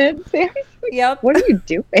speed limit. Sam's like, Yep. what are you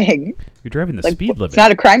doing? You're driving the Like, speed limit. It's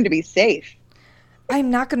not a crime to be safe. I'm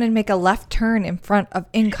not going to make a left turn in front of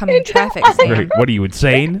incoming traffic, Sam. Right. What are you,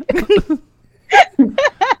 insane?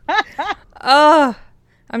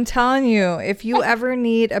 I'm telling you, if you ever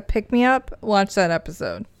need a pick-me-up, watch that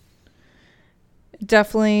episode.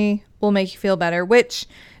 Definitely will make you feel better, which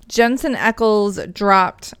Jensen Ackles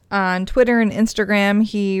dropped on Twitter and Instagram.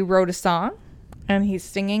 He wrote a song, and he's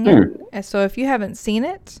singing it. And so if you haven't seen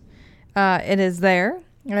it, it is there.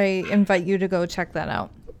 I invite you to go check that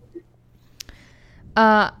out.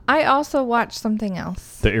 I also watched something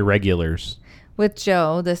else The Irregulars. with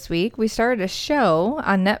Joe this week. We started a show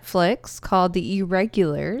on Netflix called The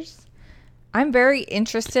Irregulars. I'm very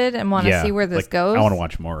interested and want to see where this goes. I want to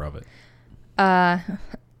watch more of it.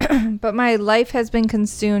 But my life has been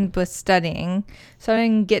consumed with studying, so I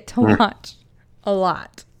didn't get to watch a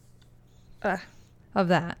lot of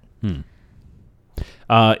that.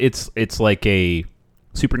 It's like a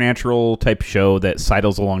supernatural type show that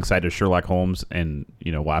sidles alongside of Sherlock Holmes and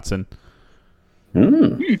Watson.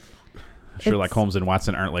 Sherlock Holmes and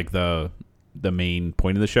Watson aren't like the main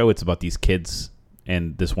point of the show. It's about these kids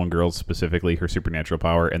and this one girl specifically, her supernatural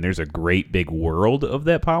power, and there's a great big world of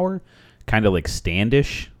that power, kind of like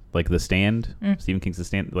Standish, like The Stand, Stephen King's The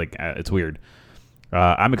Stand. Like it's weird.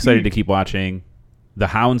 I'm excited to keep watching. The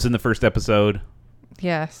Hound's in the first episode.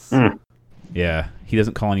 Yes. Yeah, he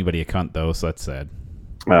doesn't call anybody a cunt though, so that's sad.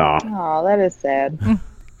 Oh, that is sad.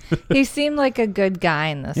 He seemed like a good guy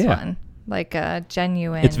in this Yeah. one. Like a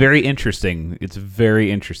genuine. It's very interesting.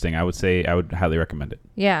 I would say I would highly recommend it.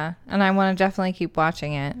 Yeah, and I want to definitely keep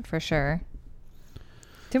watching it for sure.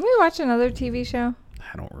 Did we watch another TV show?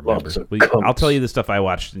 I don't remember. Lots of But cunts. I'll tell you the stuff I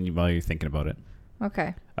watched while you're thinking about it.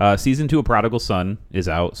 Okay. Season 2 of Prodigal Son is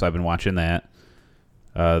out, so I've been watching that.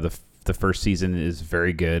 The first season is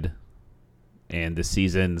very good, and the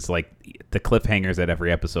season's like the cliffhangers at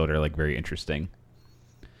every episode are like very interesting.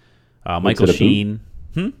 Michael it, a Sheen.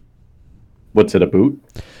 What's it about?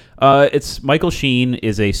 It's Michael Sheen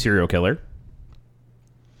is a serial killer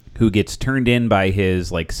who gets turned in by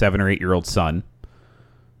his like 7 or 8 year old son,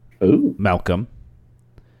 Oh, Malcolm.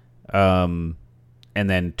 And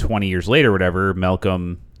then 20 years later, whatever,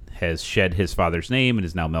 Malcolm has shed his father's name and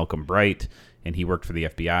is now Malcolm Bright. And he worked for the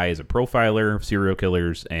FBI as a profiler of serial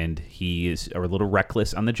killers. And he is a little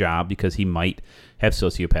reckless on the job because he might have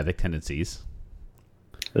sociopathic tendencies.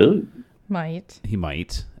 oh. Might. He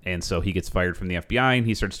might. And so he gets fired from the FBI and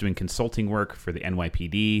he starts doing consulting work for the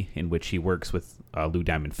NYPD, in which he works with Lou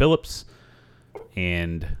Diamond Phillips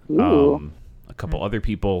and a couple other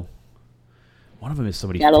people. One of them is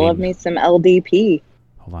somebody Gotta love me some LDP.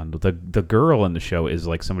 Hold on. The girl in the show is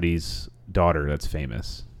like somebody's daughter that's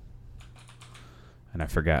famous. And I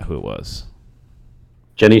forgot who it was.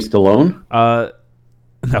 Jenny Stallone?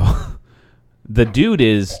 No. The dude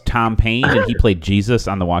is Tom Payne, and he played Jesus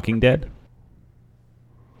on The Walking Dead.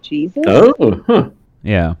 Jesus? Oh, huh.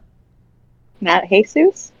 Yeah. Not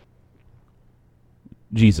Jesus?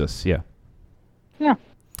 Jesus, yeah. Yeah.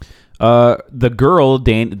 The girl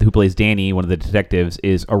who plays Danny, one of the detectives,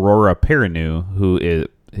 is Aurora Perrineau, who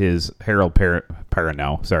is Harold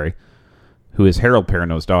Perrineau, who is Harold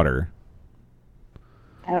Perrineau's daughter.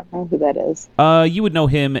 I don't know who that is. You would know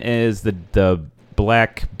him as the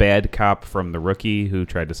black bad cop from The Rookie who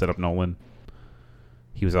tried to set up Nolan.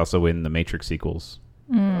 He was also in the Matrix sequels,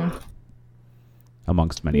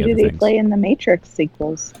 amongst many Who other did he things. play in the Matrix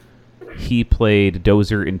sequels? He played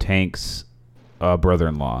Dozer in Tank's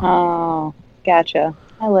brother-in-law. Oh, gotcha.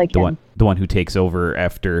 I like him. The one who takes over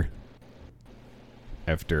after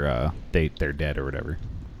they're dead or whatever.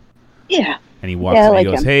 Yeah. And he walks Yeah, I and he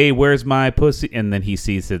like goes, him. "Hey, where's my pussy?" And then he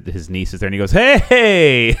sees that his niece is there and he goes,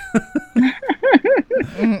 "Hey!"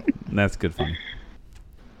 And that's good fun.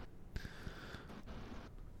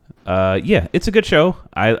 Yeah, it's a good show.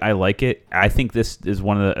 I like it. I think this is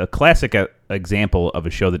a classic example of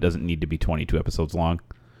a show that doesn't need to be 22 episodes long.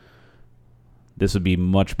 This would be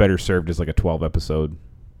much better served as like a 12-episode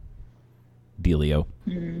dealio.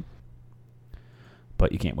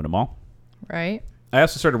 But you can't win them all. Right? I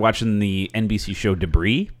also started watching the NBC show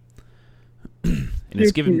Debris. and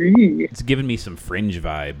it's given me some Fringe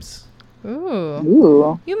vibes.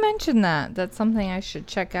 Ooh. You mentioned that. That's something I should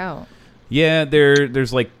check out. Yeah,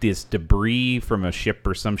 there's like this debris from a ship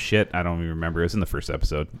or some shit. I don't even remember. It was in the first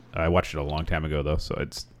episode. I watched it a long time ago though,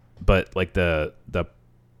 but like the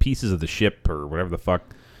pieces of the ship or whatever the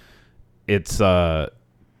fuck, it's I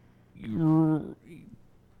don't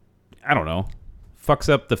know, fucks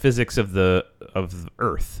up the physics of the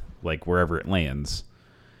Earth, like wherever it lands,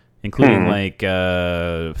 including like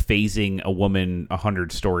phasing a woman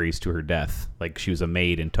 100 stories to her death. Like she was a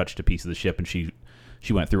maid and touched a piece of the ship, and she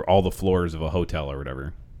went through all the floors of a hotel or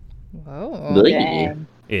whatever. Whoa. Dang.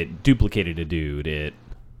 It duplicated a dude.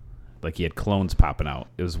 Like he had clones popping out.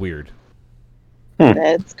 It was weird.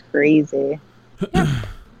 That's crazy.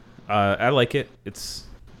 I like it. It's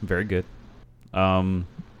very good. And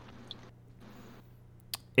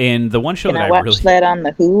the one show Can that I watch that on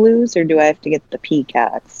the Hulus, or do I have to get the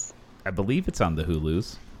Peacocks? I believe it's on the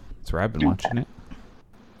Hulus. That's where I've been watching it.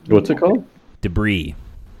 What's it called? Debris.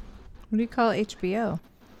 What do you call HBO?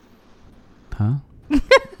 Huh?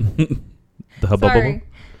 The Hubba Sorry. Bubba?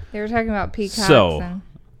 They were talking about peacocks. So,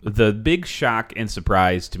 the big shock and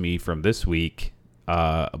surprise to me from this week,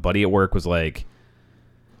 a buddy at work was like,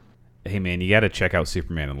 hey man, you got to check out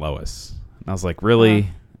Superman and Lois. And I was like, really?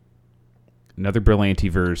 Another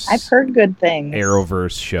Brillantiverse. I've heard good things.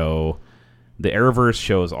 Arrowverse show. The Arrowverse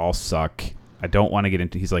shows all suck. I don't want to get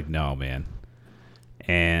into. He's like, no, man.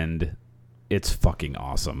 And it's fucking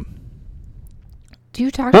awesome. Do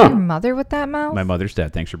you talk to your mother with that mouth? My mother's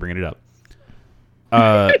dead. Thanks for bringing it up.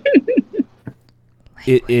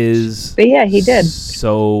 It is. But yeah, he did.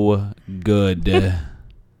 So good.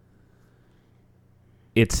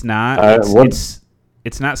 It's not.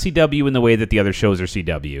 It's not CW in the way that the other shows are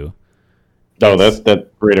CW. Oh, that's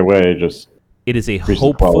right away. Just it is a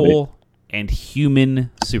hopeful and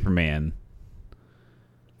human Superman.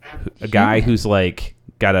 A guy who's like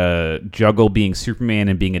got to juggle being Superman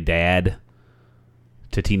and being a dad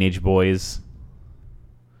to teenage boys,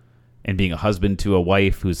 and being a husband to a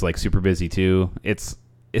wife who's like super busy too. It's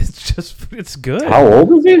good. How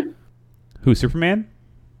old is he? Who, Superman?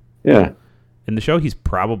 Yeah. In the show, he's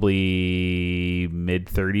probably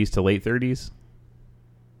mid-30s to late 30s.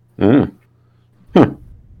 Yeah,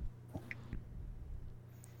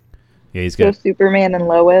 he's got. So Superman and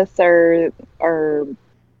Lois are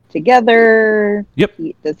together. Yep.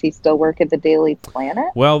 Does he still work at the Daily Planet?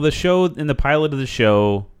 Well, the show, in the pilot of the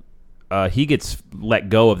show, he gets let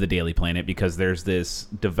go of the Daily Planet because there's this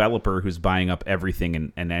developer who's buying up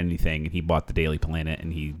everything and anything, and he bought the Daily Planet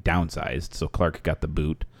and he downsized, so Clark got the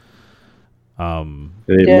boot.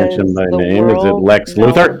 Did he mention my name? Is it Lex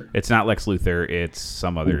Luthor? It's not Lex Luthor. It's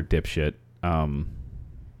some other dipshit. Why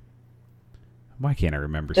can't I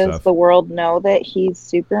remember stuff? Does the world know that he's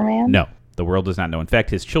Superman? No, the world does not know. In fact,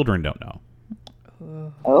 his children don't know.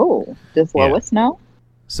 Oh, does Lois know?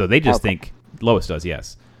 So they just think Lois does.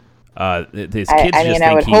 Yes, his kids just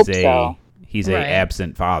think he's a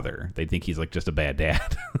absent father. They think he's like just a bad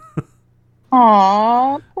dad.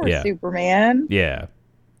 Aw, poor Superman. Yeah,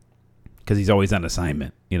 because he's always on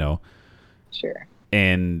assignment, you know. Sure.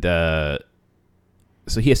 And so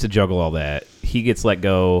he has to juggle all that. He gets let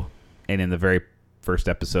go, and in the very first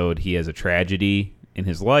episode, he has a tragedy in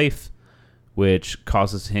his life, which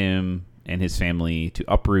causes him and his family to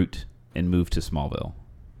uproot and move to Smallville.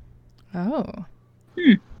 Oh.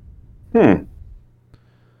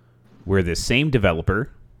 Where the same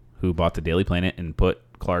developer who bought the Daily Planet and put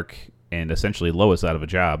Clark and essentially Lois out of a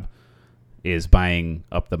job is buying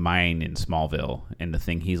up the mine in Smallville, and the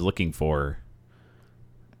thing he's looking for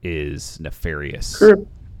is nefarious.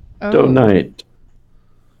 Kryptonite.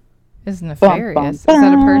 Is nefarious. Is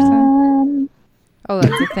that a person? Oh,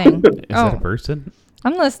 that's a thing. Is that a person?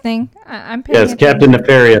 I'm listening. I'm paying Yes, attention. Captain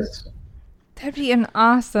Nefarious. That'd be an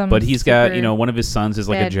awesome. But he's got, one of his sons is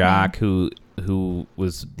like a jock name. who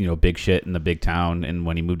was, big shit in the big town, and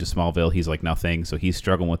when he moved to Smallville, he's like nothing, so he's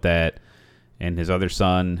struggling with that. And his other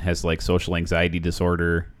son has like social anxiety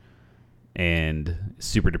disorder and is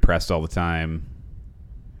super depressed all the time.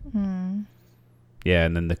 Yeah,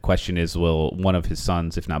 and then the question is, will one of his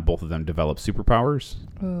sons, if not both of them, develop superpowers?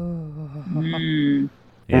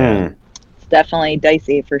 Yeah. It's definitely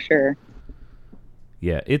dicey for sure.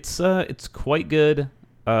 Yeah, it's quite good.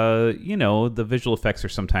 The visual effects are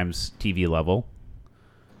sometimes TV level.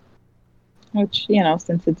 Which,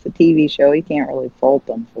 since it's a TV show, you can't really fault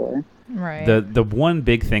them for. Right. The one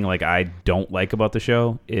big thing I don't like about the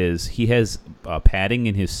show is he has padding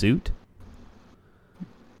in his suit.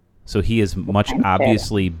 So he is much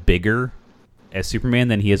obviously bigger as Superman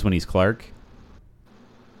than he is when he's Clark.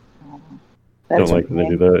 Don't like when they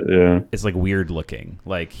do that. Yeah. It's like weird looking.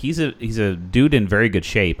 Like he's a dude in very good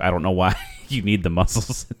shape. I don't know why you need the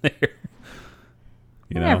muscles in there.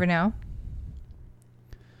 You never know.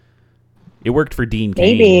 It worked for Dean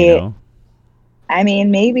Cain, Maybe. you know? I mean,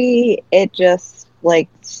 maybe it just, like,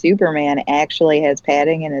 Superman actually has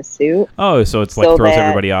padding in his suit. Oh, so it's like So throws that-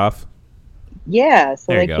 everybody off? Yeah,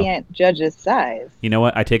 so There you they go. can't judge his size. You know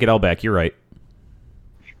what? I take it all back. You're right.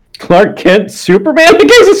 Clark Kent, Superman? The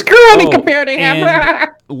guy's a screw when he compared to him. and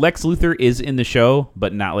Lex Luthor is in the show,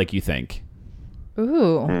 but not like you think.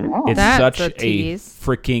 Ooh, Oh. It's that's such a a tease.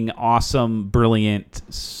 freaking awesome, brilliant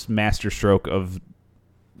masterstroke of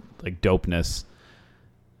like dopeness.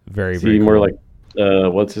 Very, Is very he cool. more like,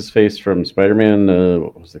 what's his face from Spider-Man?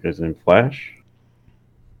 What was the guy's name? Flash?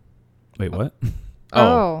 Wait, what?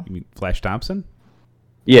 Oh. You mean Flash Thompson?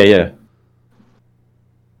 Yeah, yeah.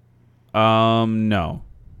 No.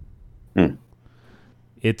 Hmm.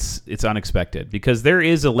 It's unexpected because there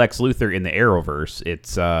is a Lex Luthor in the Arrowverse.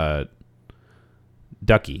 It's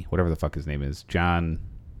Ducky, whatever the fuck his name is, John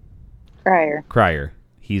Cryer.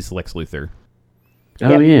 He's Lex Luthor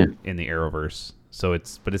Oh, yeah. in the Arrowverse. So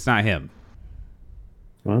it's not him.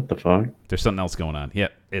 What the fuck? There's something else going on.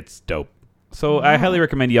 Yep, it's dope. So I highly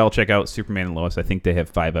recommend y'all check out Superman and Lois. I think they have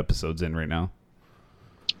 5 episodes in right now.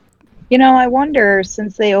 You know, I wonder,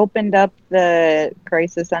 since they opened up the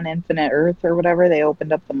Crisis on Infinite Earth or whatever, they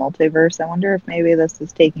opened up the multiverse, I wonder if maybe this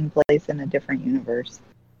is taking place in a different universe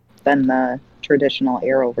than the traditional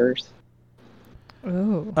Arrowverse.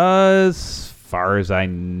 Ooh. As far as I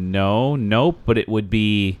know, nope, but it would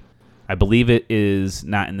be, I believe it is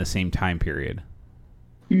not in the same time period.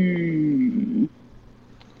 Hmm.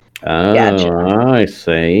 Oh, Gotcha. I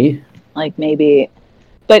see. Like maybe,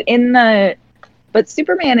 but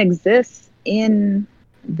Superman exists in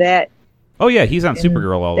that Oh yeah, he's on in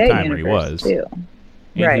Supergirl all the that time, or he universe, was. too.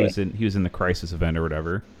 And Right. he was in the Crisis event or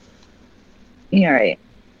whatever. Yeah, right.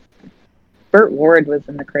 Burt Ward was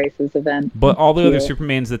in the Crisis event. But all the other too.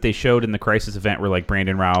 Supermans that they showed in the Crisis event were like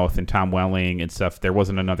Brandon Routh and Tom Welling and stuff. There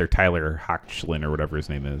wasn't another Tyler Hoechlin or whatever his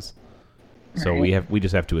name is. So Right. we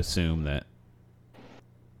just have to assume that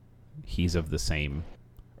he's of the same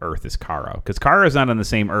Earth as Kara, because Kara's not on the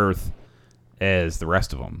same Earth as the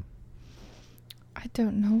rest of them. I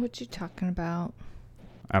don't know what you're talking about.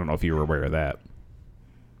 I don't know if you were aware of that.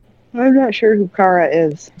 I'm not sure who Kara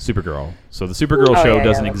is. Supergirl. So the Supergirl Oh, show yeah,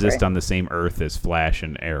 doesn't that's exist right. on the same Earth as Flash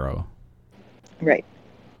and Arrow. Right.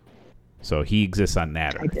 So he exists on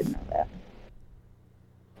that I Earth. did know that.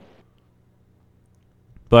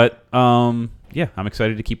 But yeah, I'm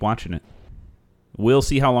excited to keep watching it. We'll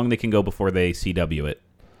see how long they can go before they CW it.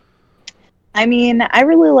 I mean, I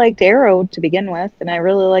really liked Arrow to begin with, and I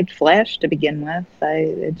really liked Flash to begin with.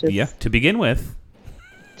 Yeah, to begin with,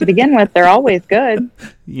 To begin with, they're always good.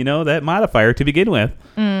 you know, that modifier to begin with.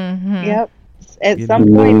 Mm-hmm. Yep. At You some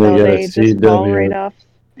know, point, though, yeah, they just CW. fall right off.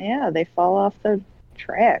 Yeah, they fall off the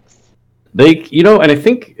tracks. They, you know, and I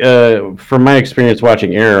think from my experience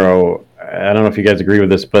watching Arrow, I don't know if you guys agree with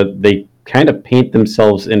this, but they kind of paint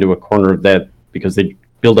themselves into a corner of that because they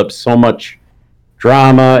build up so much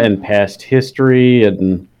drama and past history,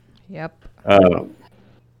 and Yep.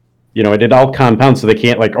 you know, it all compounds, so they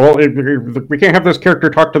can't like, oh, we can't have this character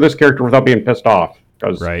talk to this character without being pissed off,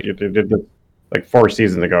 because Right. it did like 4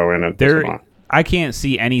 seasons ago, and it There, wasn't on. I can't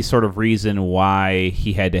see any sort of reason why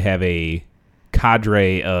he had to have a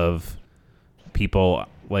cadre of people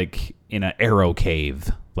like in an Arrow cave.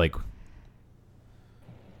 Like,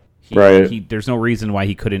 Right. There's no reason why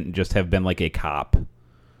he couldn't just have been like a cop. You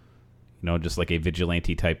know, just like a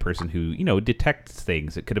vigilante type person who, you know, detects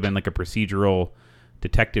things. It could have been like a procedural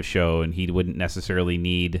detective show, and he wouldn't necessarily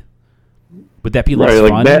need. Would that be less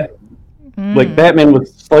fun? Like Batman with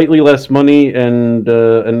slightly less money and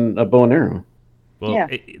a bow and arrow. Well, Yeah.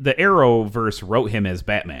 the Arrowverse wrote him as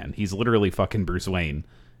Batman. He's literally fucking Bruce Wayne,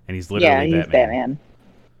 and he's literally Yeah, he's Batman.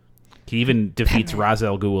 He even defeats Ra's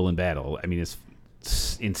al Ghul in battle. I mean, it's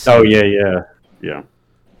insane. Oh yeah.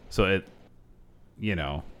 So it, you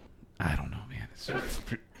know, I don't know, man. It's just,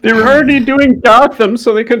 They were already doing Gotham,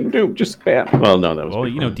 so they couldn't do just Batman. Well, no, that was. well,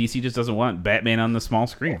 you know, before. DC just doesn't want Batman on the small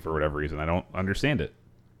screen for whatever reason. I don't understand it.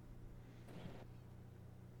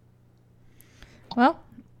 Well,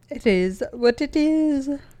 it is what it is.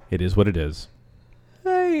 It is what it is.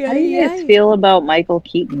 How do you guys feel about Michael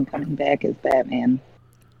Keaton coming back as Batman?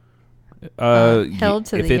 held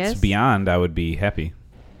to if the it's yes. Beyond, I would be happy.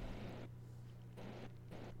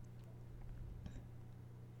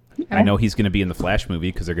 I know he's going to be in the Flash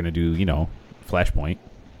movie because they're going to do, you know, Flashpoint.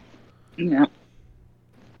 Yeah.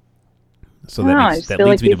 So I don't know, I that just that feel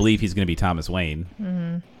leads like me to he's- believe he's going to be Thomas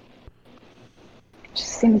Wayne.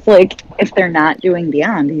 seems like if they're not doing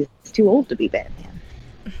Beyond, he's too old to be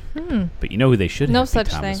Batman. But you know who they should No have? such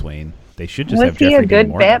Thomas thing. Wayne. They should just Was have he Jeffrey a good Dean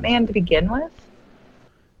Morgan. Batman to begin with?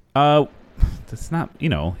 That's not.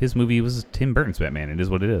 His movie was Tim Burton's Batman. It is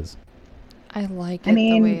what it is. I like I it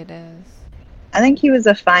mean- the way it is. I think he was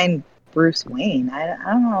a fine Bruce Wayne. I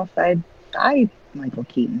don't know if I'd buy Michael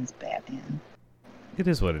Keaton's Batman. It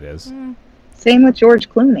is what it is. Same with George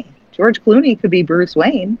Clooney. George Clooney could be Bruce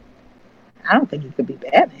Wayne. I don't think he could be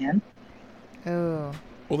Batman. Oh,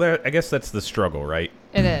 Well, I guess that's the struggle, right?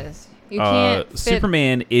 it is. You can't fit...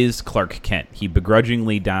 Superman is Clark Kent. He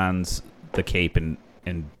begrudgingly dons the cape and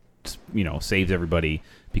saves everybody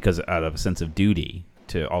because out of a sense of duty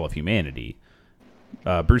to all of humanity.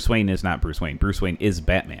 Bruce Wayne is not Bruce Wayne. Bruce Wayne is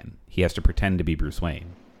Batman. He has to pretend to be Bruce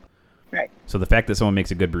Wayne. Right. So the fact that someone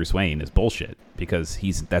makes a good Bruce Wayne is bullshit because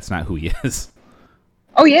that's not who he is.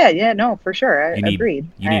 Oh, yeah, no, for sure. Agreed.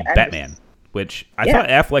 You need I Batman, just- which I thought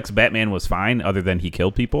Affleck's Batman was fine other than he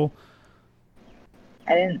killed people.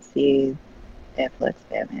 I didn't see Affleck's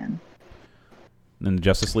Batman. In the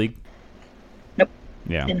Justice League? Nope.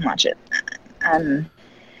 Yeah. Didn't watch it.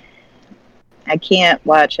 I can't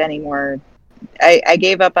watch any more. I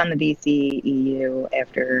gave up on the DCEU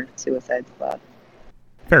after Suicide Squad.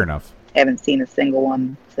 Fair enough. Haven't seen a single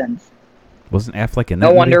one since. Wasn't Affleck in that No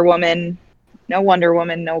movie? Wonder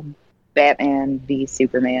Woman, no Batman v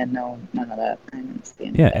Superman, none of that. I didn't see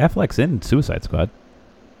any. Yeah, Affleck's in Suicide Squad.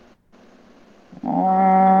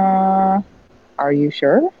 Are you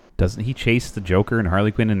sure? Doesn't he chase the Joker and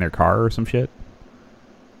Harley Quinn in their car or some shit?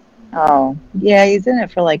 Oh, yeah, he's in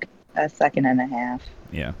it for like a second and a half.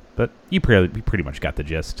 Yeah, but you pretty much got the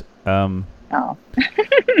gist. Oh,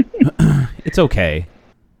 It's okay.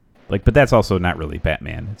 But that's also not really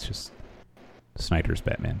Batman. It's just Snyder's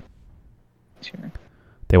Batman. sure.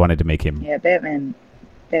 They wanted to make him... Yeah, Batman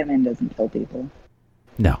doesn't kill people.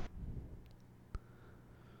 No.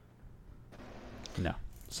 No.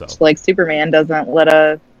 So... Just like Superman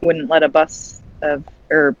wouldn't let a bus of,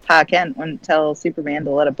 or Pa Kent wouldn't tell Superman to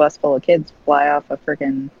let a bus full of kids fly off a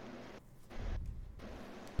freaking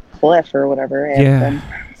cliff or whatever. Yeah.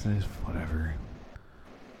 It's whatever.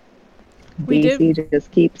 We DC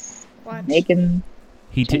just keeps Watch. making.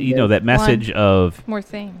 That message of More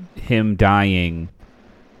thing. him dying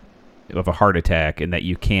of a heart attack and that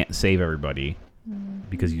you can't save everybody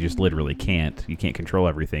because you just literally can't. You can't control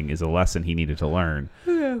everything is a lesson he needed to learn.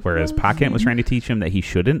 Whereas Pa Kent was trying to teach him that he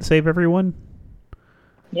shouldn't save everyone.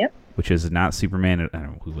 Yep. Which is not Superman. I don't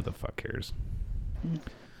know who the fuck cares.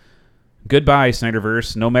 Goodbye,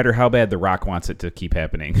 Snyderverse. No matter how bad The Rock wants it to keep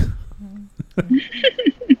happening.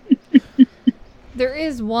 There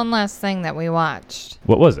is one last thing that we watched.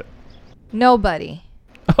 What was it? Nobody.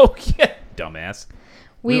 Oh, yeah. Dumbass.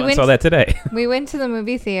 We went and saw that today. We went to the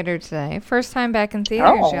movie theater today. First time back in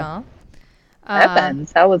theaters, Oh. y'all.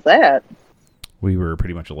 Evans, how was that? We were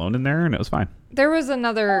pretty much alone in there, and it was fine. There was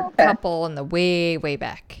another Okay. couple in the way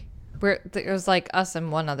back. Where it was like us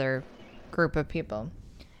and one other group of people.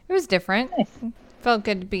 It was different. Nice. Felt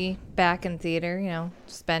good to be back in theater,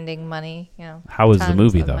 spending money, How was the tons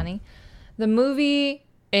movie, of though? money. The movie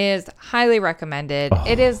is highly recommended. Oh.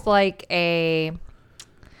 It is like a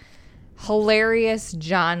hilarious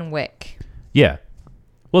John Wick. Yeah.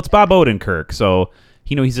 Well, it's Bob Odenkirk, so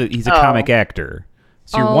he's a Oh. comic actor.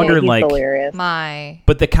 So you're Oh. wondering He's hilarious.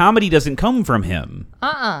 but the comedy doesn't come from him.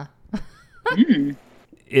 Well,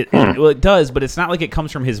 it does, but it's not like it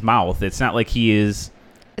comes from his mouth. It's not like he is.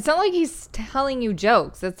 It's not like he's telling you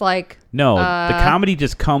jokes. It's like No, the comedy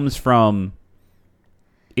just comes from.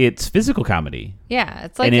 It's physical comedy. yeah,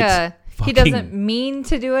 it's like And it's he fucking doesn't mean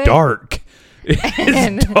to do it. Dark.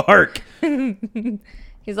 It's dark.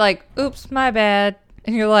 He's like, "Oops, my bad,"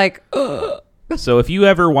 and you're like, "Ugh." So if you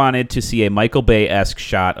ever wanted to see a Michael Bay-esque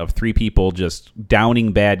shot of three people just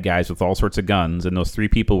downing bad guys with all sorts of guns, and those three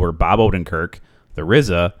people were Bob Odenkirk, the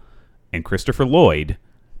RZA, and Christopher Lloyd,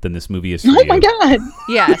 then this movie is for you. Oh my god,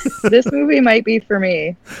 Yes. this movie might be for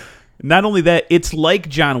me. Not only that, it's like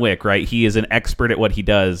John Wick, right? He is an expert at what he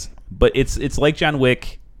does, but it's like John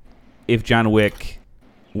Wick if John Wick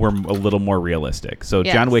were a little more realistic. So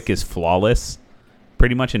Yes. John Wick is flawless,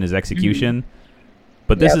 pretty much in his execution.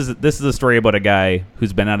 But this is a story about a guy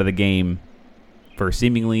who's been out of the game for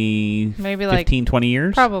seemingly Maybe 15, 20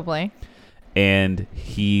 years. Probably. And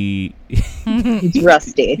he's He's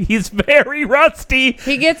rusty. very rusty,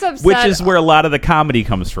 He gets upset. which is where a lot of the comedy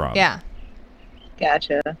comes from. Yeah.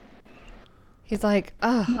 Gotcha. He's like,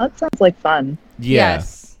 "Oh, That sounds like fun. Yeah.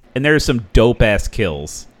 yes." And there's some dope-ass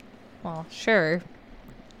kills. Well, sure.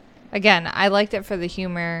 Again, I liked it for the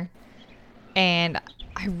humor, and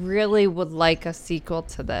I really would like a sequel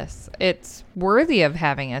to this. It's worthy of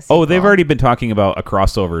having a sequel. Oh, they've already been talking about a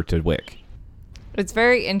crossover to Wick. It's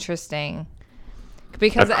very interesting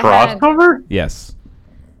because A crossover? Yes.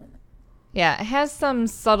 It has some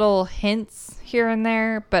subtle hints here and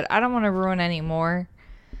there, but I don't want to ruin any more.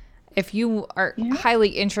 If you are highly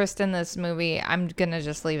interested in this movie, I'm going to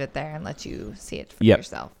just leave it there and let you see it for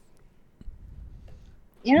yourself.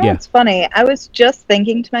 You know what's funny? I was just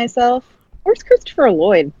thinking to myself, where's Christopher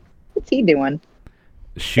Lloyd? What's he doing?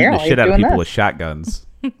 Shooting Apparently the shit out of doing people this. with shotguns.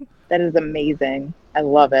 That is amazing. I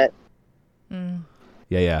love it.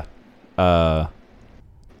 Yeah. Wow,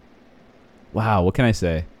 what can I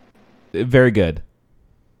say? Very good.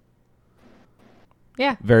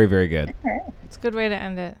 Yeah. Very, very good. All right. It's a good way to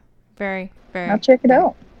end it. Very, very. I'll check it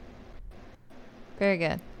out. Very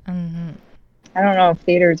good. Mm-hmm. I don't know if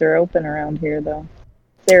theaters are open around here, though.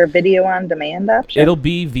 Is there a video on demand option? It'll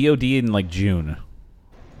be VOD in like June,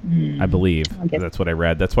 I believe. Okay. That's what I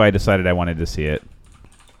read. That's why I decided I wanted to see it.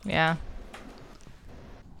 Yeah.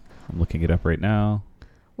 I'm looking it up right now.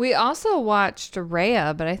 We also watched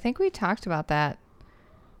Raya, but I think we talked about that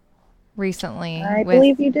recently. I with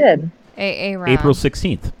believe you did. AA Rob. April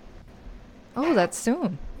 16th. Oh, that's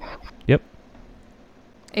soon. Yep.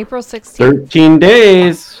 April 16th. 13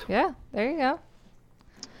 days. Yeah, there you go.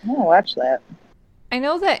 I'm going to watch that. I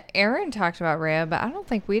know that Aaron talked about Raya, but I don't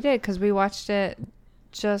think we did because we watched it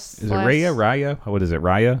just Is it Raya? What is it?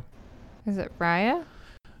 Raya? Is it Raya?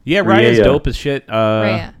 Yeah, Raya's Raya. dope as shit.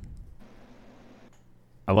 Raya.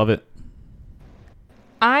 I love it.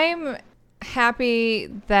 I'm happy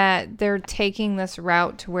that they're taking this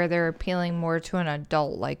route to where they're appealing more to an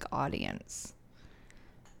adult-like audience.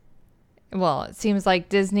 Well, it seems like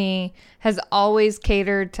Disney has always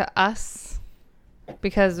catered to us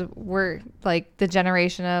because we're like the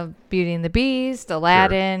generation of Beauty and the Beast,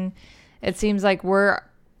 Aladdin. It seems like we're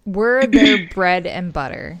their bread and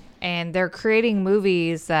butter, and they're creating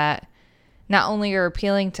movies that not only are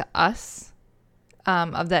appealing to us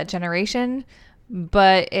of that generation,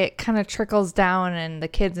 but it kind of trickles down and the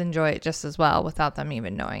kids enjoy it just as well without them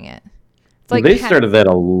even knowing it. It's like They started that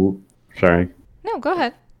sorry. No, go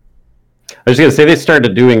ahead. I was gonna say they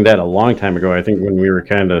started doing that a long time ago. I think when we were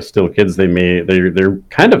kind of still kids, they're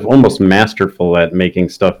kind of almost masterful at making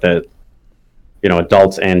stuff that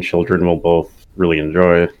adults and children will both really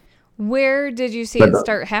enjoy. Where did you see it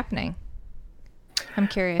start happening? I'm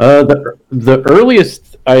curious. The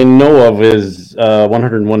earliest I know of is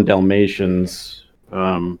 101 Dalmatians.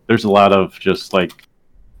 There's a lot of just like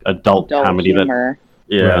adult comedy humor.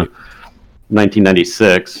 Right.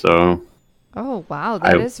 1996. So Oh, wow.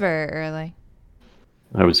 That is very early.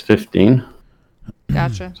 I was 15.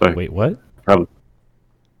 Gotcha. So Wait, what? probably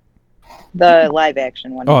The live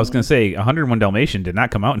action one. Oh, I was going to say 101 Dalmatian did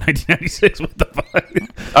not come out in 1996. What the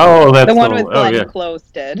fuck? Oh, that's the one with Glenn Close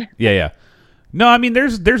did. Yeah. No, I mean,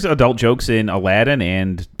 there's adult jokes in Aladdin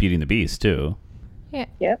and Beauty and the Beast, too. Yeah.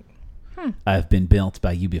 Yep. I've been built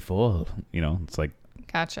by you before. It's like...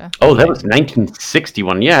 Gotcha. Oh, that was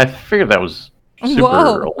 1961. Yeah, I figured that was super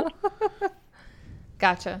Whoa. old.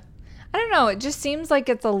 Gotcha. I don't know. It just seems like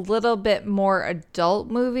it's a little bit more adult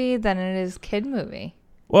movie than it is kid movie.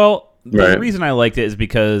 Well, the Right. reason I liked it is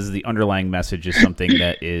because the underlying message is something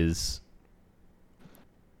that is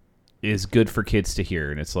good for kids to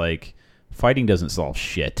hear. And it's like, fighting doesn't solve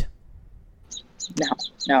shit.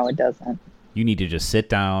 No, it doesn't. You need to just sit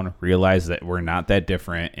down, realize that we're not that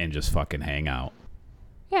different, and just fucking hang out.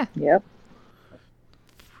 Yeah. Yep.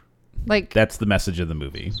 Like, That's the message of the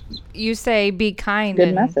movie. you say be kind Good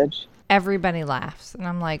and message. everybody laughs. And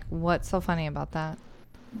I'm like, what's so funny about that?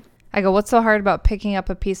 I go, what's so hard about picking up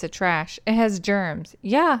a piece of trash? It has germs.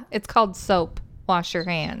 Yeah, it's called soap. Wash your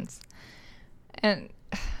hands. And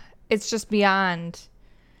it's just beyond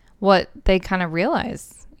what they kind of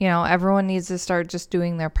realize. Everyone needs to start just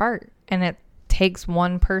doing their part. And it takes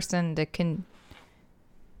one person to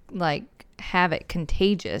have it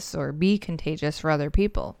contagious or be contagious for other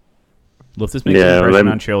people. Well, if this makes an impression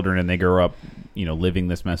on children and they grow up, living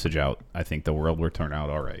this message out, I think the world will turn out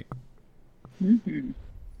all right. Mm-hmm.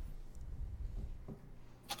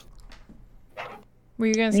 Were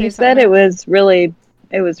you going to say You something? said it was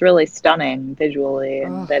really stunning visually,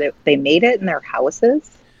 and that they made it in their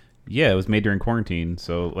houses. Yeah, it was made during quarantine,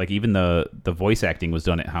 so like even the voice acting was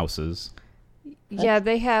done at houses. Yeah,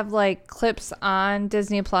 they have like clips on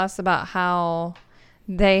Disney Plus about how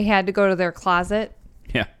they had to go to their closet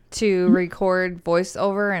Yeah. to record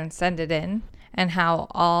voiceover and send it in, and how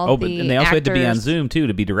And they also had to be on Zoom too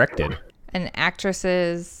to be directed. and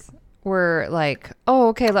actresses were like, "Oh,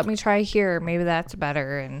 okay, let me try here. Maybe that's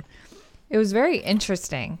better." And It was very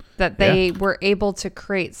interesting that they were able to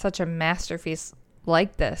create such a masterpiece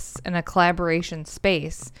like this in a collaboration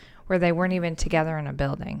space where they weren't even together in a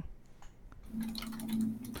building.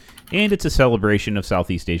 And it's a celebration of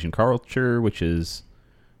Southeast Asian culture, which is,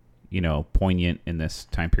 poignant in this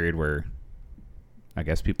time period where I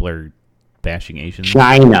guess people are bashing Asians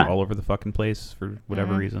China all over the fucking place for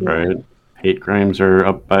whatever reason. Right. Hate crimes are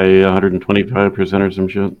up by 125% or some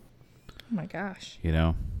shit. Oh my gosh.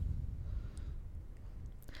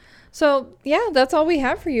 So, yeah, that's all we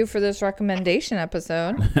have for you for this recommendation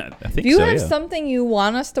episode. I think If you so, have yeah. something you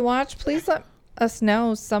want us to watch, please let us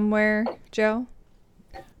know somewhere, Joe.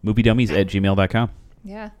 moviedummies@gmail.com.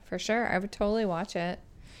 Yeah, for sure. I would totally watch it.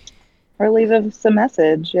 Or leave us a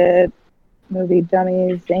message at Movie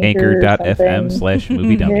Dummies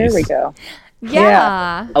Anchor.fm/moviedummies. There we go.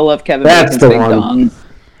 Yeah. I love Kevin That's Bacon's the Big one. Dong.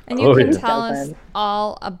 And you Oh, can yeah. tell us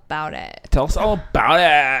all about it. Tell us all about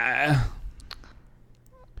it.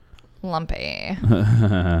 Lumpy.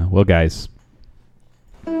 Well, guys.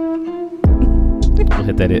 We'll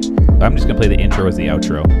hit that. I'm just going to play the intro as the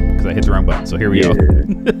outro because I hit the wrong button. So here we go.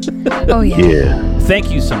 Oh, yeah. Yeah. Thank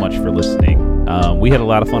you so much for listening. We had a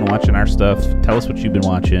lot of fun watching our stuff. Tell us what you've been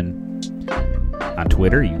watching. On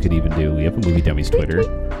Twitter, you could even do. We have a Movie Dummies Twitter.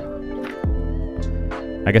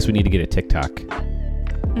 I guess we need to get a TikTok.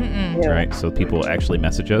 Yeah. Right, so people actually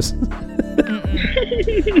message us. Who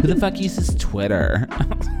the fuck uses Twitter?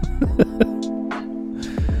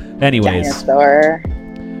 Anyways, Dinosaur.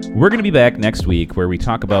 we're going to be back next week where we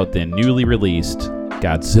talk about the newly released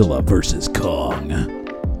Godzilla vs. Kong.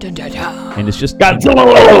 And it's just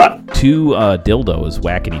Godzilla! two dildos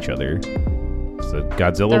whacking each other. It's a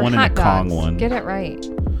Godzilla They're one and a hot Kong dogs. one. Get it right.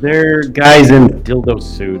 They're guys in dildo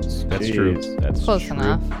suits. That's Jeez. true. That's Close true.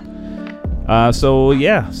 enough. So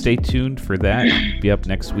yeah, stay tuned for that. Be up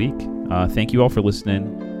next week. Thank you all for listening,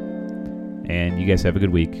 and you guys have a good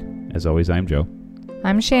week. As always, I'm Joe.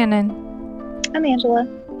 I'm Shannon. I'm Angela.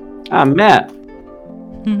 I'm Matt.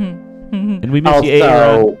 And we miss you,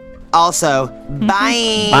 Aaron. Also,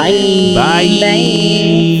 bye. Bye.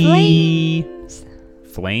 Flames.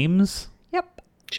 Flames?